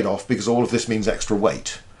a trade-off because all of this means extra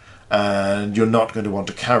weight, and you're not going to want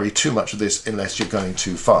to carry too much of this unless you're going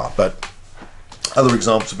too far. But other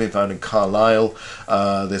examples have been found in Carlisle.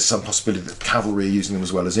 There's some possibility that cavalry are using them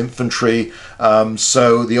as well as infantry.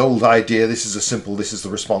 So the old idea, this is the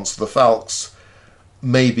response to the falx,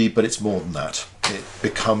 maybe, but it's more than that. It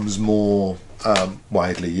becomes more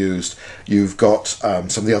widely used. You've got some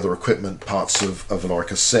of the other equipment, parts of a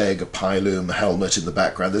lorica seg, a pilum, a helmet in the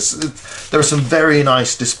background. There are some very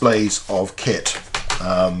nice displays of kit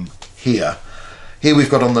here. Here we've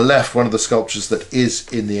got on the left one of the sculptures that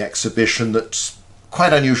is in the exhibition that's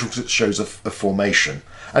quite unusual because it shows a formation.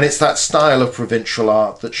 And it's that style of provincial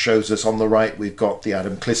art that shows us. On the right we've got the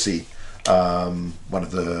Adam Clissie, one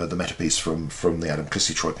of the metapiece from the Adam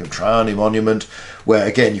Clissie Troipium Traiani monument, where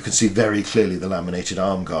again you can see very clearly the laminated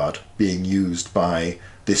arm guard being used by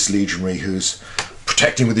this legionary who's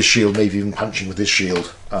protecting with his shield, maybe even punching with his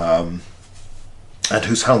shield, and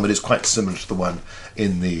whose helmet is quite similar to the one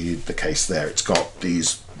in the case there. It's got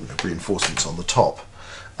these reinforcements on the top.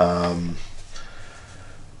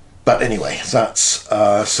 But anyway, that's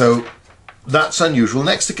unusual.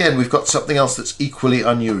 Next, again, we've got something else that's equally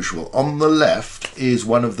unusual. On the left is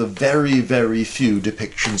one of the very, very few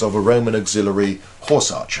depictions of a Roman auxiliary horse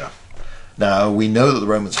archer. Now, we know that the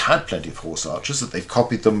Romans had plenty of horse archers, that they've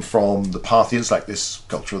copied them from the Parthians, like this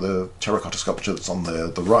sculpture, the terracotta sculpture that's on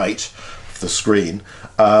the right of the screen,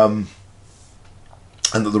 and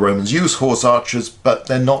that the Romans use horse archers, but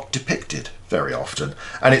they're not depicted very often.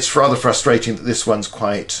 And it's rather frustrating that this one's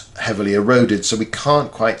quite heavily eroded, so we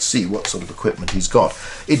can't quite see what sort of equipment he's got.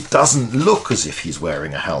 It doesn't look as if he's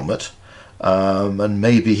wearing a helmet, and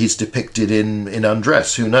maybe he's depicted in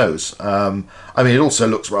undress, who knows. I mean, it also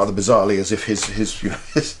looks rather bizarrely as if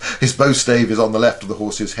his bow stave is on the left of the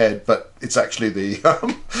horse's head, but it's actually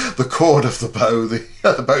the cord of the bow,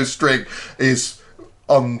 the bow string is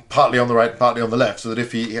partly on the right, partly on the left, so that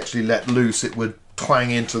if he actually let loose, it would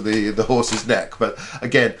twang into the horse's neck. But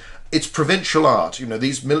again, it's provincial art. You know,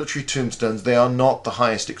 these military tombstones, they are not the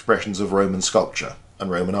highest expressions of Roman sculpture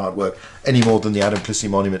and Roman artwork, any more than the Adam Clissie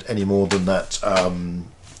monument, any more than that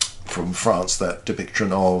from France, that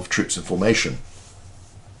depiction of troops in formation.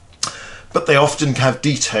 But they often have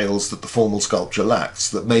details that the formal sculpture lacks,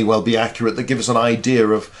 that may well be accurate, that give us an idea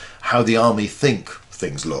of how the army think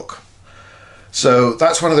things look. So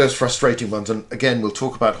that's one of those frustrating ones, and again we'll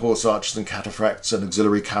talk about horse archers and cataphracts and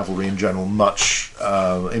auxiliary cavalry in general in much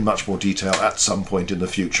more detail at some point in the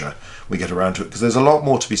future. We get around to it, because there's a lot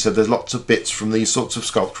more to be said. There's lots of bits from these sorts of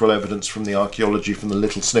sculptural evidence, from the archaeology, from the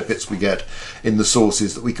little snippets we get in the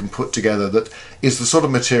sources that we can put together, that is the sort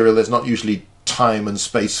of material there's not usually time and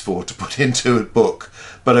space for to put into a book,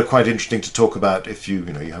 but are quite interesting to talk about if you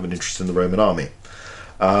have an interest in the Roman army.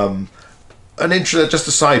 just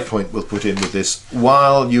a side point we'll put in with this.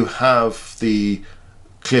 While you have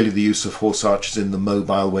clearly the use of horse archers in the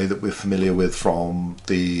mobile way that we're familiar with from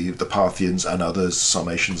the Parthians and others,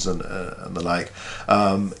 Sarmatians and the like,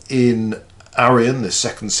 in Arian, this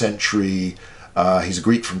 2nd century, he's a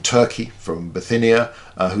Greek from Turkey, from Bithynia,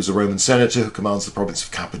 who's a Roman senator who commands the province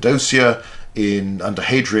of Cappadocia under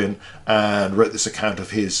Hadrian, and wrote this account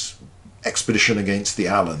of his expedition against the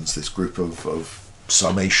Alans, this group of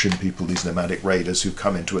Sarmatian people, these nomadic raiders who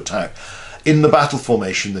come in to attack. In the battle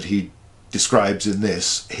formation that he describes in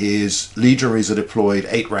this, his legionaries are deployed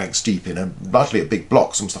 8 ranks deep in largely a big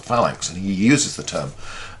block, almost a phalanx, and he uses the term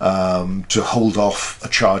to hold off a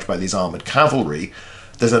charge by these armoured cavalry.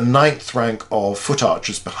 There's a 9th rank of foot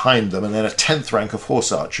archers behind them, and then a 10th rank of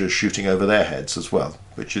horse archers shooting over their heads as well,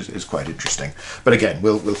 which is quite interesting. But again,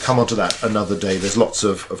 we'll come on to that another day. There's lots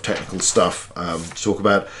of technical stuff to talk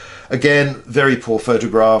about. Again, very poor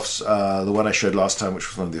photographs. The one I showed last time, which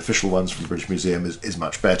was one of the official ones from the British Museum, is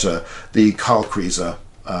much better. The Karl Krieser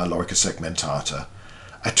Lorica segmentata.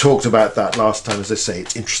 I talked about that last time. As I say,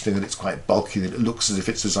 it's interesting that it's quite bulky, that it looks as if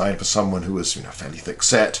it's designed for someone who was fairly thick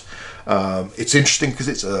set. It's interesting because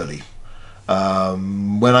it's early.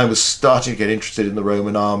 When I was starting to get interested in the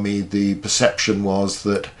Roman army, the perception was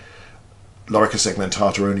that Lorica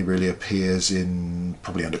segmentata only really appears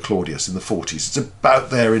probably under Claudius in the 40s. It's about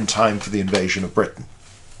there in time for the invasion of Britain,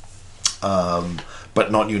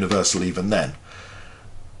 but not universal even then.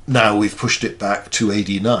 Now we've pushed it back to AD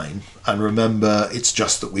 9, and remember, it's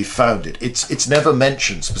just that we've found it. It's never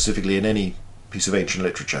mentioned specifically in any piece of ancient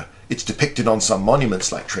literature. It's depicted on some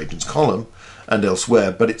monuments like Trajan's Column and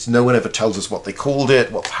elsewhere, but no one ever tells us what they called it,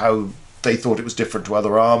 how they thought it was different to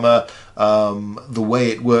other armour. The way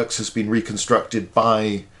it works has been reconstructed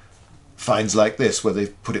by finds like this, where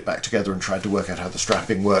they've put it back together and tried to work out how the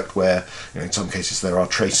strapping worked, where in some cases there are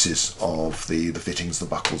traces of the fittings, the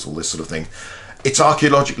buckles, all this sort of thing. It's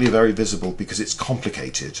archaeologically very visible because it's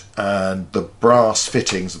complicated, and the brass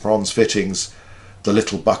fittings, the bronze fittings, the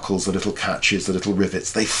little buckles, the little catches, the little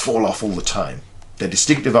rivets, they fall off all the time. They're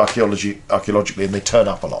distinctive archaeologically, and they turn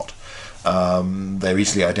up a lot. They're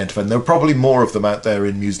easily identified, and there are probably more of them out there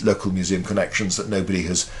in local museum connections that nobody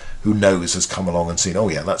who knows has come along and seen, oh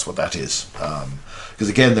yeah, that's what that is. Because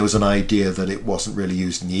again, there was an idea that it wasn't really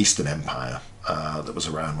used in the Eastern Empire that was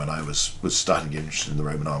around when I was starting to get interested in the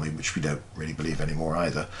Roman army, which we don't really believe anymore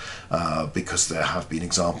either, because there have been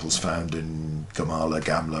examples found in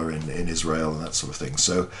Gamla in Israel and that sort of thing.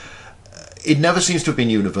 So it never seems to have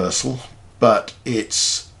been universal, but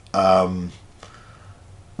it's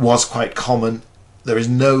was quite common. There is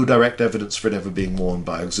no direct evidence for it ever being worn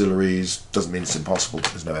by auxiliaries. Doesn't mean it's impossible, but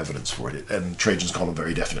there's no evidence for it. And Trajan's Column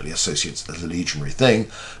very definitely associates it as a legionary thing.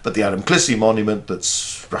 But the Adam Clissi monument,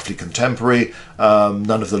 that's roughly contemporary,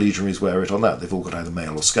 none of the legionaries wear it on that. They've all got either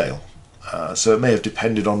mail or scale. So it may have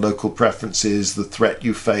depended on local preferences, the threat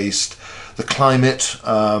you faced, the climate.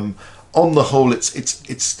 On the whole,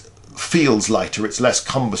 it feels lighter. It's less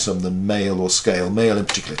cumbersome than mail or scale. Mail in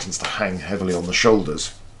particular tends to hang heavily on the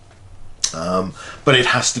shoulders. But it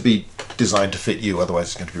has to be designed to fit you, otherwise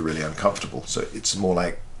it's going to be really uncomfortable. So it's more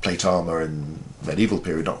like plate armour in medieval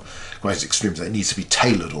period, not quite as extreme. It needs to be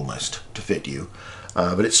tailored almost to fit you.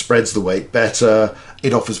 But it spreads the weight better.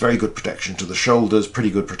 It offers very good protection to the shoulders,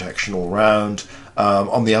 pretty good protection all round.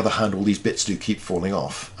 On the other hand, all these bits do keep falling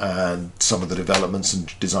off, and some of the developments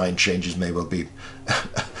and design changes may well be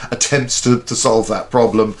attempts to solve that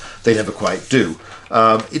problem. They never quite do.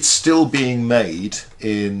 It's still being made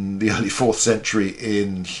in the early 4th century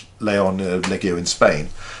in Leon, Legio in Spain.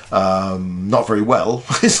 Not very well,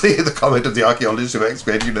 is the comment of the archaeologists who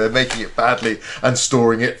excavated. They're making it badly and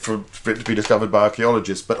storing it for it to be discovered by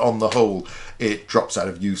archaeologists. But on the whole, it drops out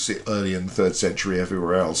of use early in the 3rd century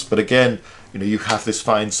everywhere else. But again, you have this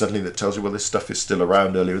find suddenly that tells you, well, this stuff is still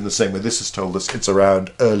around earlier. In the same way this has told us it's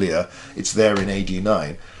around earlier, it's there in AD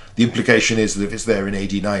 9. The implication is that if it's there in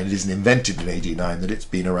AD 9, it isn't invented in AD 9, that it's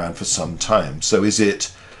been around for some time. So is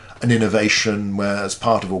it an innovation where, as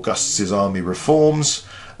part of Augustus's army reforms,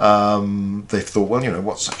 they've thought, well,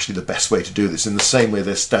 what's actually the best way to do this? In the same way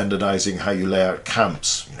they're standardizing how you lay out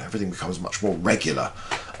camps. Everything becomes much more regular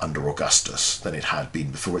under Augustus than it had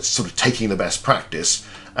been before. It's sort of taking the best practice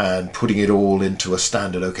and putting it all into a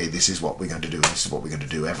standard. Okay, this is what we're going to do, and this is what we're going to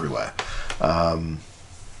do everywhere.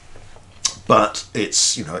 But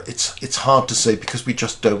it's hard to say because we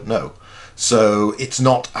just don't know. So it's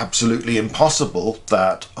not absolutely impossible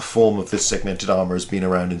that a form of this segmented armour has been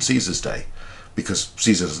around in Caesar's day, because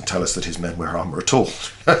Caesar doesn't tell us that his men wear armour at all.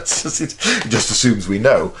 It just assumes we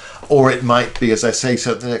know. Or it might be, as I say,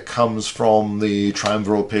 something that comes from the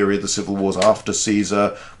triumviral period, the civil wars after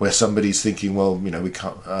Caesar, where somebody's thinking, well, you know, we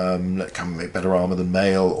can't can we make better armour than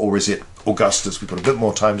mail? Or is it Augustus? We've got a bit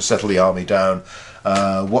more time to settle the army down.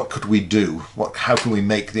 What could we do? How can we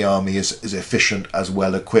make the army as efficient, as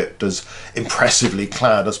well equipped, as impressively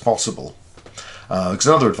clad as possible? Because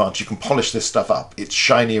another advantage, you can polish this stuff up. It's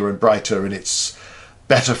shinier and brighter, and it's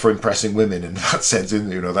better for impressing women in that sense. In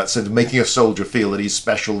that sense of making a soldier feel that he's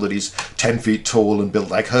special, that he's 10 feet tall and built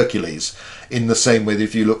like Hercules. In the same way that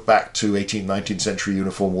if you look back to 18th, 19th century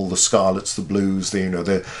uniform, all the scarlets, the blues,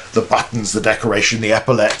 the buttons, the decoration, the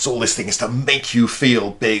epaulets, all this thing is to make you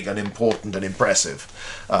feel big and important and impressive.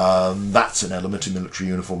 That's an element in military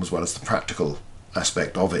uniform as well as the practical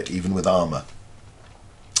aspect of it, even with armour.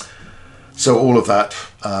 So all of that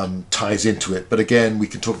ties into it. But again, we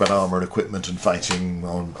can talk about armour and equipment and fighting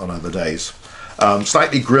on other days.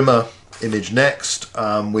 Slightly grimmer image next.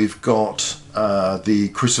 We've got the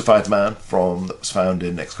crucified man that was found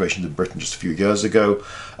in excavations in Britain just a few years ago.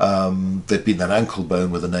 There'd been an ankle bone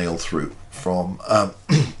with a nail through from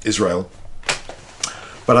Israel.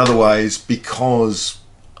 But otherwise, because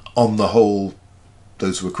on the whole,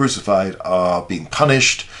 those who were crucified are being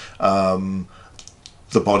punished,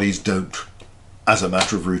 the bodies don't, as a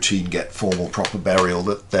matter of routine, get formal proper burial.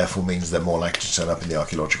 That therefore means they're more likely to turn up in the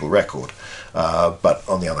archaeological record. But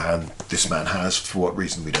on the other hand, this man has, for what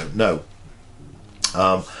reason we don't know.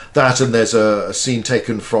 And there's a scene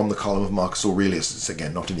taken from the column of Marcus Aurelius. It's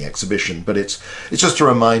again not in the exhibition, but it's just a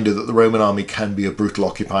reminder that the Roman army can be a brutal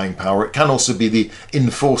occupying power. It can also be the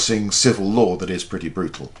enforcing civil law that is pretty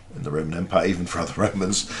brutal in the Roman Empire, even for other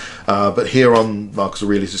Romans. But here on Marcus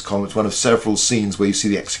Aurelius's column, it's one of several scenes where you see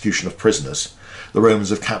the execution of prisoners. The Romans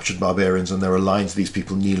have captured barbarians, and there are lines of these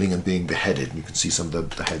people kneeling and being beheaded, and you can see some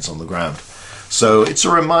of the heads on the ground. So it's a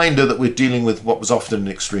reminder that we're dealing with what was often an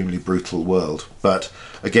extremely brutal world. But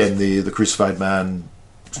again, the crucified man,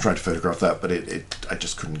 I was trying to photograph that, but I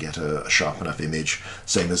just couldn't get a sharp enough image.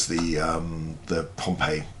 Same as the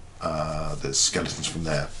Pompeii, the skeletons from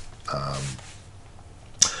there.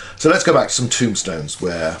 So let's go back to some tombstones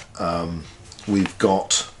where we've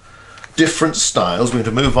got different styles. We're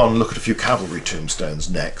going to move on and look at a few cavalry tombstones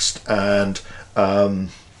next. And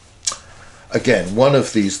again, one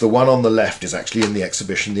of these, the one on the left, is actually in the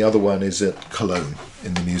exhibition. The other one is at Cologne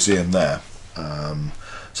in the museum there.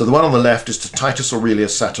 So the one on the left is to Titus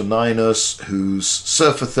Aurelius Saturninus, who's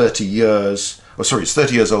served for 30 years. Oh, sorry, he's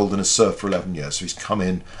 30 years old and has served for 11 years. So he's come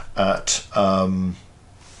in at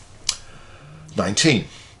 19.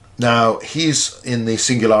 Now, he's in the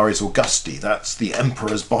Singularis Augusti. That's the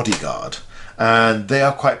emperor's bodyguard. And they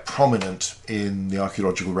are quite prominent in the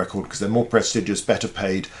archaeological record because they're more prestigious, better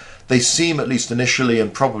paid. They seem, at least initially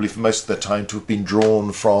and probably for most of their time, to have been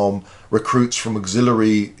drawn from recruits from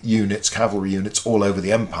auxiliary units, cavalry units all over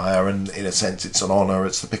the empire, and in a sense it's an honour.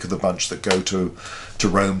 It's the pick of the bunch that go to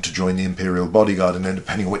Rome to join the imperial bodyguard, and then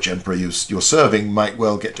depending on which emperor you're serving, might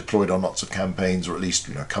well get deployed on lots of campaigns, or at least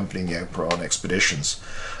accompanying the emperor on expeditions.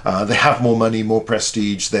 They have more money, more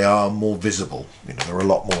prestige, they are more visible. There are a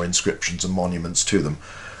lot more inscriptions and monuments to them.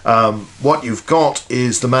 What you've got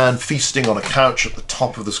is the man feasting on a couch at the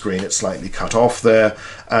top of the screen. It's slightly cut off there,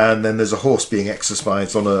 and then there's a horse being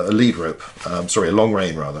exercised on a lead rope, a long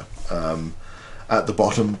rein rather, at the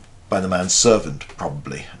bottom by the man's servant,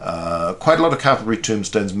 probably. Quite a lot of cavalry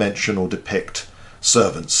tombstones mention or depict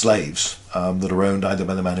servants, slaves, that are owned either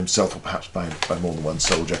by the man himself or perhaps by more than one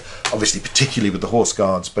soldier. Obviously, particularly with the horse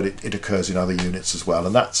guards, but it occurs in other units as well,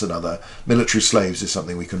 and that's another. Military slaves is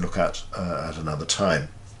something we can look at another time.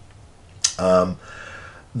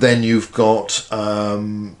 Then you've got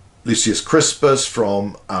Lucius Crispus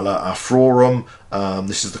from Alla Afrorum.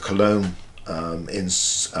 This is the Cologne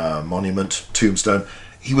monument tombstone.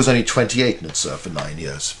 He was only 28 and had served for 9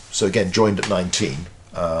 years. So again, joined at 19,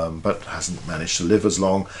 but hasn't managed to live as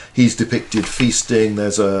long. He's depicted feasting.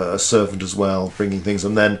 There's a servant as well, bringing things.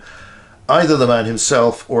 And then either the man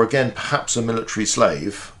himself or again, perhaps a military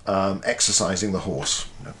slave, exercising the horse,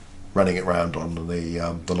 running it round on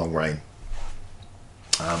the long rein.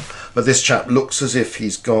 But this chap looks as if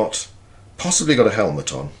he's possibly got a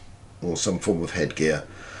helmet on, or some form of headgear.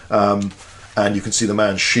 And you can see the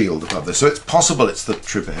man's shield above this. So it's possible it's the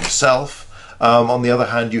trooper himself. On the other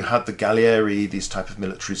hand, you had the Gallieri, these type of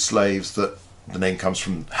military slaves that the name comes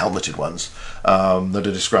from, helmeted ones, that are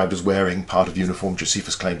described as wearing part of uniform.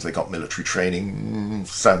 Josephus claims they got military training.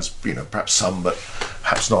 Sounds, perhaps some, but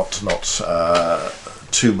perhaps not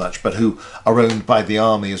too much, but who are owned by the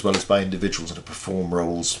army as well as by individuals that perform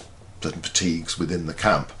roles, certain fatigues within the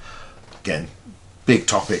camp. again, big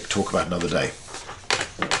topic, talk about another day.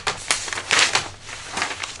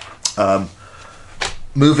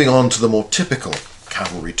 Moving on to the more typical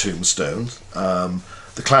cavalry tombstone.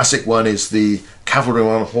 The classic one is the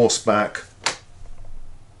cavalryman on horseback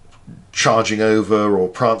charging over or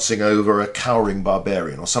prancing over a cowering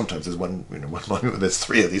barbarian, or sometimes there's one, there's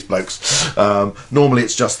three of these blokes. Normally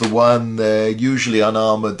it's just the one. They're usually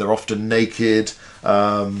unarmoured, they're often naked,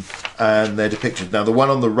 and they're depicted. Now the one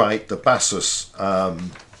on the right, the Bassus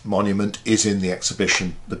monument, is in the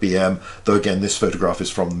exhibition, the BM, though again this photograph is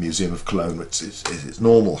from the Museum of Cologne, which is its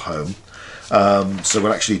normal home. So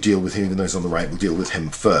we'll actually deal with him, even though he's on the right, we'll deal with him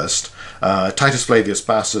first. Titus Flavius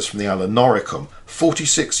Bassus from the Ala Noricum,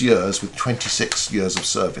 46 years with 26 years of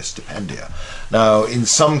service, stipendia. Now, in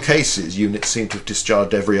some cases, units seem to have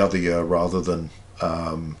discharged every other year rather than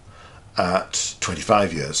at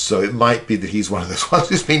 25 years. So it might be that he's one of those ones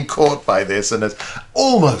who's been caught by this and has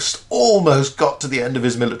almost got to the end of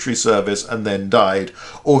his military service and then died,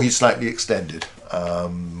 or he's slightly extended.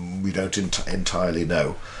 We don't entirely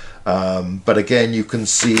know. But again, you can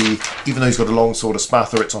see, even though he's got a long sword of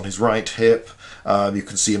Spatha, it's on his right hip. You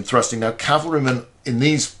can see him thrusting. Now, cavalrymen in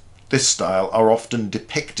this style are often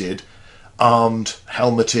depicted armed,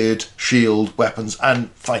 helmeted, shield, weapons,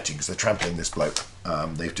 and fighting, because they're trampling this bloke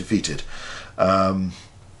they've defeated.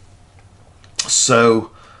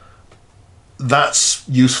 So that's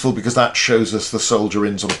useful because that shows us the soldier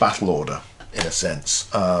in sort of battle order, in a sense.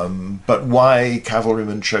 But why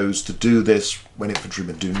cavalrymen chose to do this when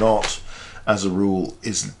infantrymen do not, as a rule,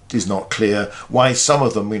 is not clear. Why some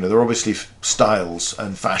of them, there are obviously styles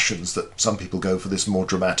and fashions that some people go for this more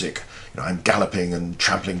dramatic, I'm galloping and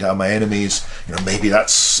trampling down my enemies, maybe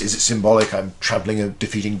is it symbolic, I'm trampling and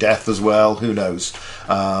defeating death as well, who knows.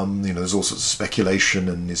 There's all sorts of speculation,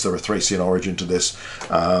 and is there a Thracian origin to this?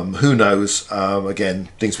 Who knows. Again,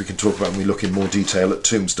 things we can talk about when we look in more detail at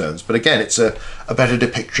tombstones. But again, it's a better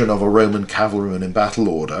depiction of a Roman cavalryman in battle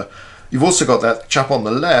order. You've also got that chap on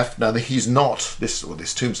the left. Now, he's not,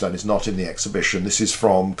 this tombstone is not in the exhibition. This is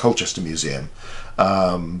from Colchester Museum.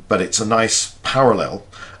 But it's a nice parallel.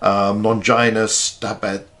 Longinus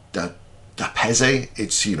Dapese,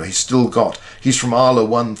 it's, he's from Ala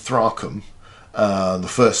 1 Thracum, the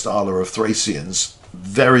first Ala of Thracians.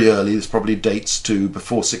 Very early, this probably dates to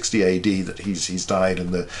before 60 AD that he's died, and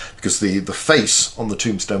because the face on the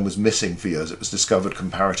tombstone was missing for years. It was discovered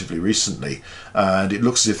comparatively recently, and it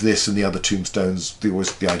looks as if this and the other tombstones,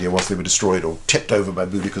 the idea was they were destroyed or tipped over by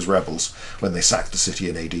Boudicca's rebels when they sacked the city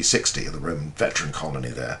in AD 60, the Roman veteran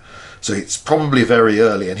colony there. So it's probably very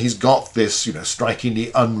early, and he's got this,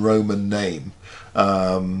 strikingly un-Roman name.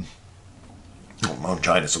 Not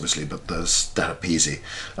Longinus, obviously, but there's Dapese.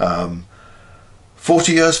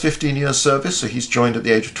 40 years, 15 years service, so he's joined at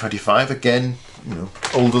the age of 25. Again,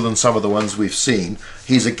 older than some of the ones we've seen.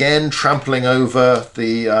 He's again trampling over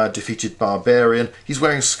the defeated barbarian. He's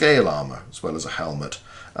wearing scale armour as well as a helmet.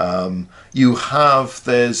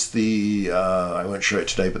 There's the, I won't show it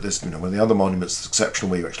today, but there's, one of the other monuments that's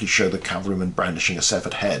exceptional where you actually show the cavalryman brandishing a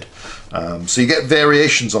severed head. So you get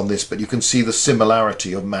variations on this, but you can see the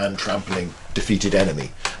similarity of man trampling defeated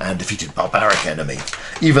enemy and defeated barbaric enemy.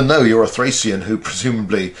 Even though you're a Thracian who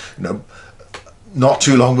presumably, not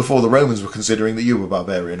too long before the Romans were considering that you were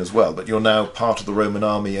barbarian as well, but you're now part of the Roman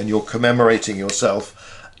army and you're commemorating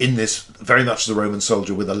yourself in this very much the Roman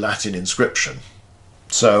soldier with a Latin inscription.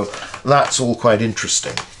 So that's all quite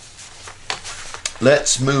interesting.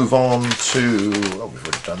 Let's move on to, we've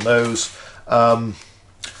already done those. The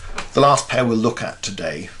last pair we'll look at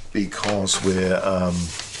today, because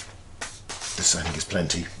this I think is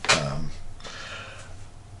plenty.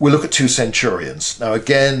 We'll look at two centurions. Now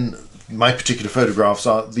again, my particular photographs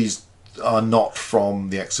are not from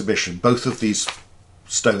the exhibition. Both of these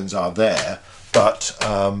stones are there, but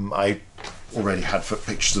I already had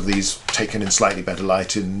pictures of these taken in slightly better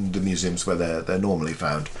light in the museums where they're normally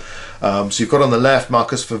found. So you've got on the left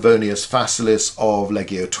Marcus Favonius Facilis of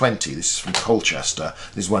Legio 20. This is from Colchester.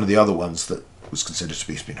 This is one of the other ones that was considered to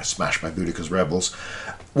be smashed by Boudicca's rebels.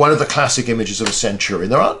 One of the classic images of a centurion.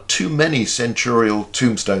 There aren't too many centurial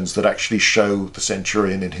tombstones that actually show the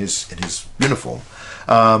centurion in his uniform.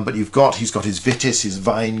 But he's got his vitis, his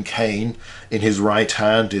vine cane in his right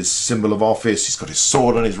hand, his symbol of office. He's got his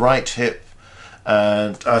sword on his right hip,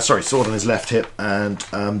 and sword on his left hip, and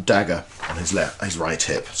dagger on his right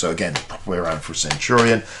hip. So again, proper way around for a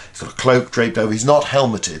centurion. He's got a cloak draped over. He's not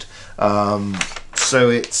helmeted. So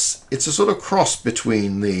it's a sort of cross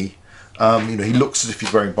between the, he looks as if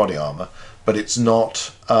he's wearing body armor, but it's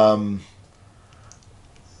not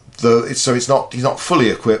So he's not fully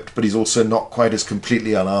equipped, but he's also not quite as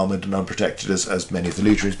completely unarmoured and unprotected as many of the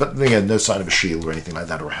legionaries. But again, no sign of a shield or anything like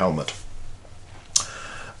that, or a helmet.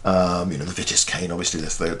 The Vitis cane, obviously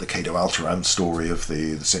there's the Cato Alteram story of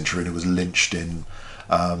the centurion who was lynched in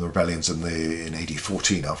the rebellions in AD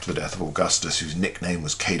 14 after the death of Augustus, whose nickname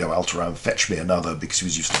was Cato Alteram, fetch me another, because he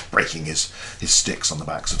was used to breaking his sticks on the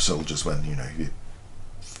backs of soldiers when he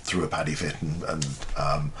threw a paddy fit and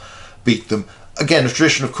beat them. Again, a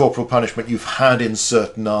tradition of corporal punishment you've had in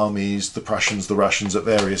certain armies, the Prussians, the Russians at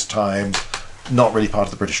various times, not really part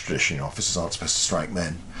of the British tradition. Officers aren't supposed to strike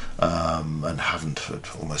men, and haven't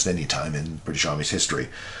at almost any time in British Army's history.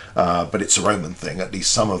 But it's a Roman thing, at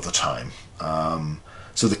least some of the time.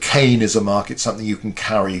 So the cane is a mark, it's something you can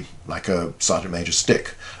carry like a sergeant major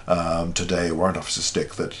stick today, a warrant officer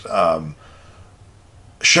stick that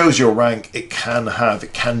shows your rank. It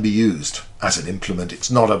can be used as an implement. It's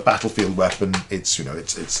not a battlefield weapon.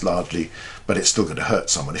 It's largely, but it's still going to hurt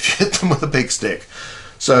someone if you hit them with a big stick.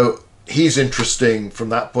 So he's interesting from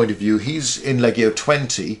that point of view. He's in Legio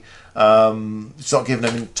 20. It's not given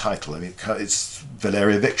him a title. I mean, it's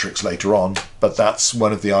Valeria Victrix later on, but that's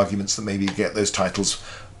one of the arguments that maybe you get those titles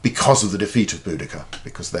because of the defeat of Boudica,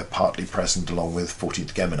 because they're partly present along with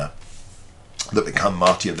 14th Gemina, that become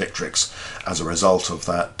Martia Victrix as a result of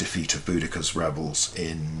that defeat of Boudica's rebels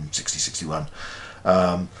in 6061.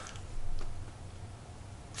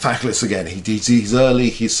 Factless again, he's early,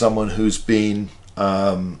 he's someone who's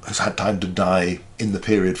had time to die in the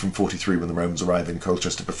period from 43 when the Romans arrive in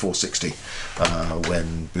Colchester before 60,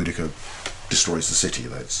 when Boudica destroys the city,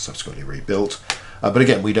 though it's subsequently rebuilt. But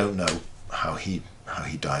again, we don't know how he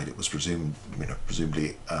died. It was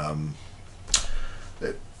presumably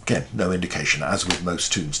again, no indication, as with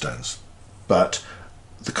most tombstones. But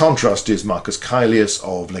the contrast is Marcus Caelius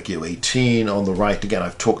of Legio 18 on the right. Again,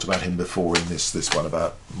 I've talked about him before in this one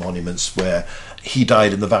about monuments, where he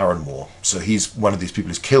died in the Varan War. So he's one of these people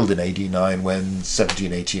who's killed in AD 9 when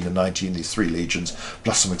 17, 18 and 19, these three legions,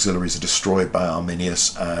 plus some auxiliaries, are destroyed by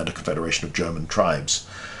Arminius and a confederation of German tribes.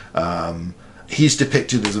 He's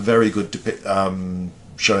depicted as a very good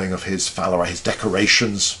showing of his phalarai, his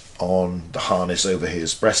decorations on the harness over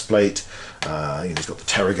his breastplate. He's got the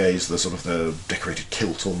terragaze, the sort of the decorated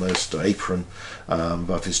kilt almost, apron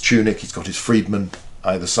above his tunic. He's got his freedmen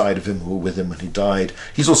either side of him who were with him when he died.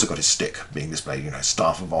 He's also got his stick being displayed. His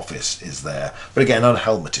staff of office is there, but again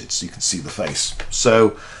unhelmeted, so you can see the face.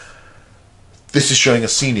 So this is showing a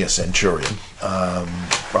senior centurion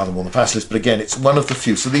rather more than Facilis, but again, it's one of the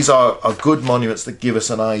few. So these are good monuments that give us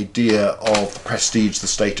an idea of the prestige, the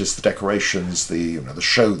status, the decorations, the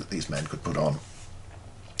show that these men could put on.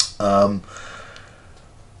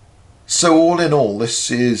 So all in all, this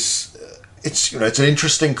is it's an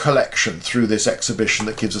interesting collection through this exhibition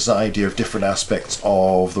that gives us an idea of different aspects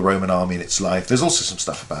of the Roman army and its life. There's also some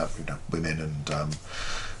stuff about women and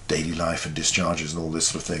daily life and discharges and all this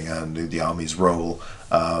sort of thing, and the army's role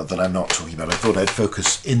that I'm not talking about. I thought I'd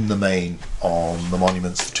focus in the main on the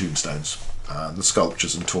monuments, the tombstones, the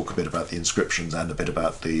sculptures, and talk a bit about the inscriptions and a bit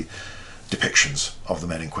about the depictions of the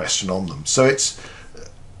men in question on them. So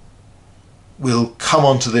we'll come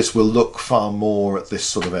on to this, we'll look far more at this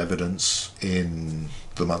sort of evidence in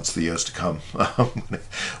the months, the years to come,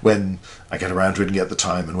 when I get around to it and get the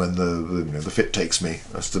time, and when the fit takes me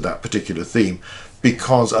as to that particular theme,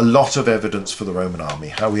 because a lot of evidence for the Roman army,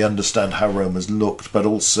 how we understand how Romans looked, but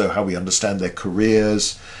also how we understand their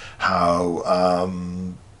careers, how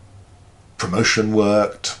promotion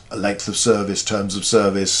worked, length of service, terms of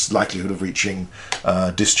service, likelihood of reaching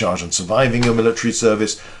discharge and surviving your military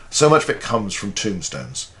service. So much of it comes from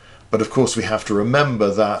tombstones. But of course we have to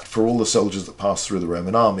remember that for all the soldiers that pass through the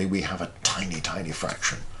Roman army, we have a tiny, tiny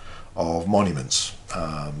fraction of monuments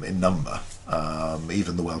in number,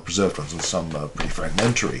 even the well-preserved ones, and some are pretty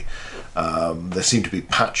fragmentary. There seem to be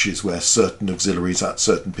patches where certain auxiliaries at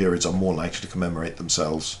certain periods are more likely to commemorate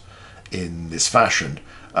themselves in this fashion,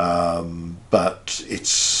 but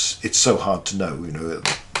it's so hard to know.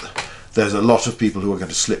 There's a lot of people who are going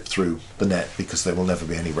to slip through the net because there will never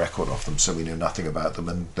be any record of them, so we know nothing about them,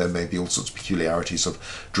 and there may be all sorts of peculiarities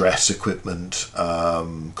of dress, equipment,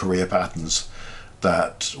 career patterns,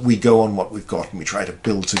 that we go on what we've got and we try to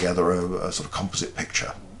build together a sort of composite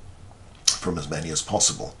picture from as many as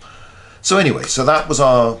possible. So anyway, so that was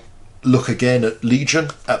our look again at Legion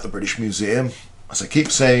at the British Museum. As I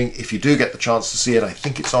keep saying, if you do get the chance to see it, I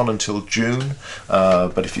think it's on until June,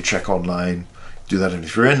 but if you check online, do that. And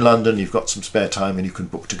if you're in London, you've got some spare time and you can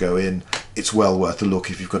book to go in, it's well worth a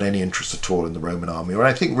look if you've got any interest at all in the Roman army, or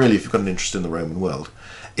I think really if you've got an interest in the Roman world.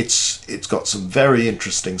 It's got some very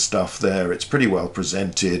interesting stuff there. It's pretty well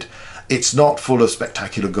presented, It's not full of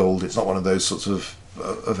spectacular gold. It's not one of those sorts of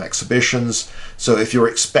exhibitions. So if you're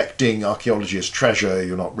expecting archaeology as treasure,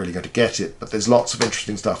 you're not really going to get it. But there's lots of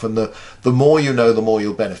interesting stuff, and the more you know, the more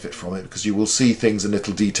you'll benefit from it, because you will see things in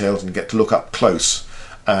little details and get to look up close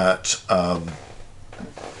at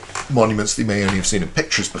monuments that you may only have seen in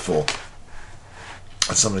pictures before.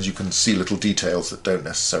 And sometimes you can see little details that don't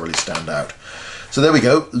necessarily stand out. So there we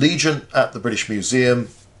go, Legion at the British Museum.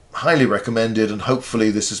 Highly recommended, and hopefully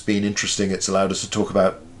this has been interesting. It's allowed us to talk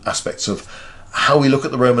about aspects of how we look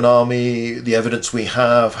at the Roman army, the evidence we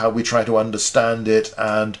have, how we try to understand it,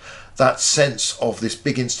 and that sense of this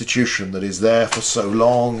big institution that is there for so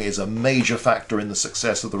long is a major factor in the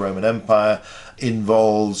success of the Roman Empire,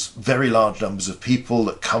 involves very large numbers of people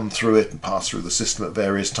that come through it and pass through the system at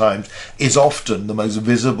various times, is often the most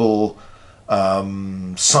visible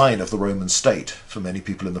sign of the Roman state for many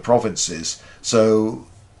people in the provinces. So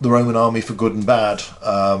the Roman army, for good and bad,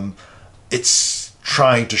 it's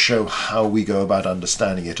trying to show how we go about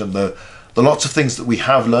understanding it, and the lots of things that we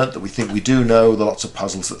have learnt, that we think we do know, the lots of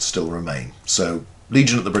puzzles that still remain. So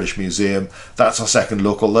Legion at the British Museum, that's our second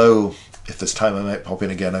look, although if there's time I might pop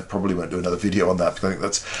in again. I probably won't do another video on that, because I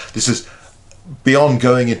think this is beyond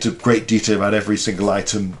going into great detail about every single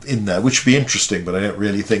item in there, which would be interesting, but I don't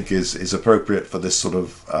really think is appropriate for this sort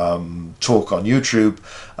of talk on YouTube.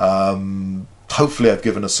 Hopefully I've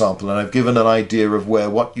given a sample, and I've given an idea of where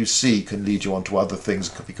what you see can lead you on to other things,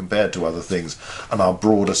 can be compared to other things, and our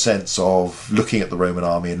broader sense of looking at the Roman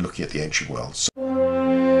army and looking at the ancient world.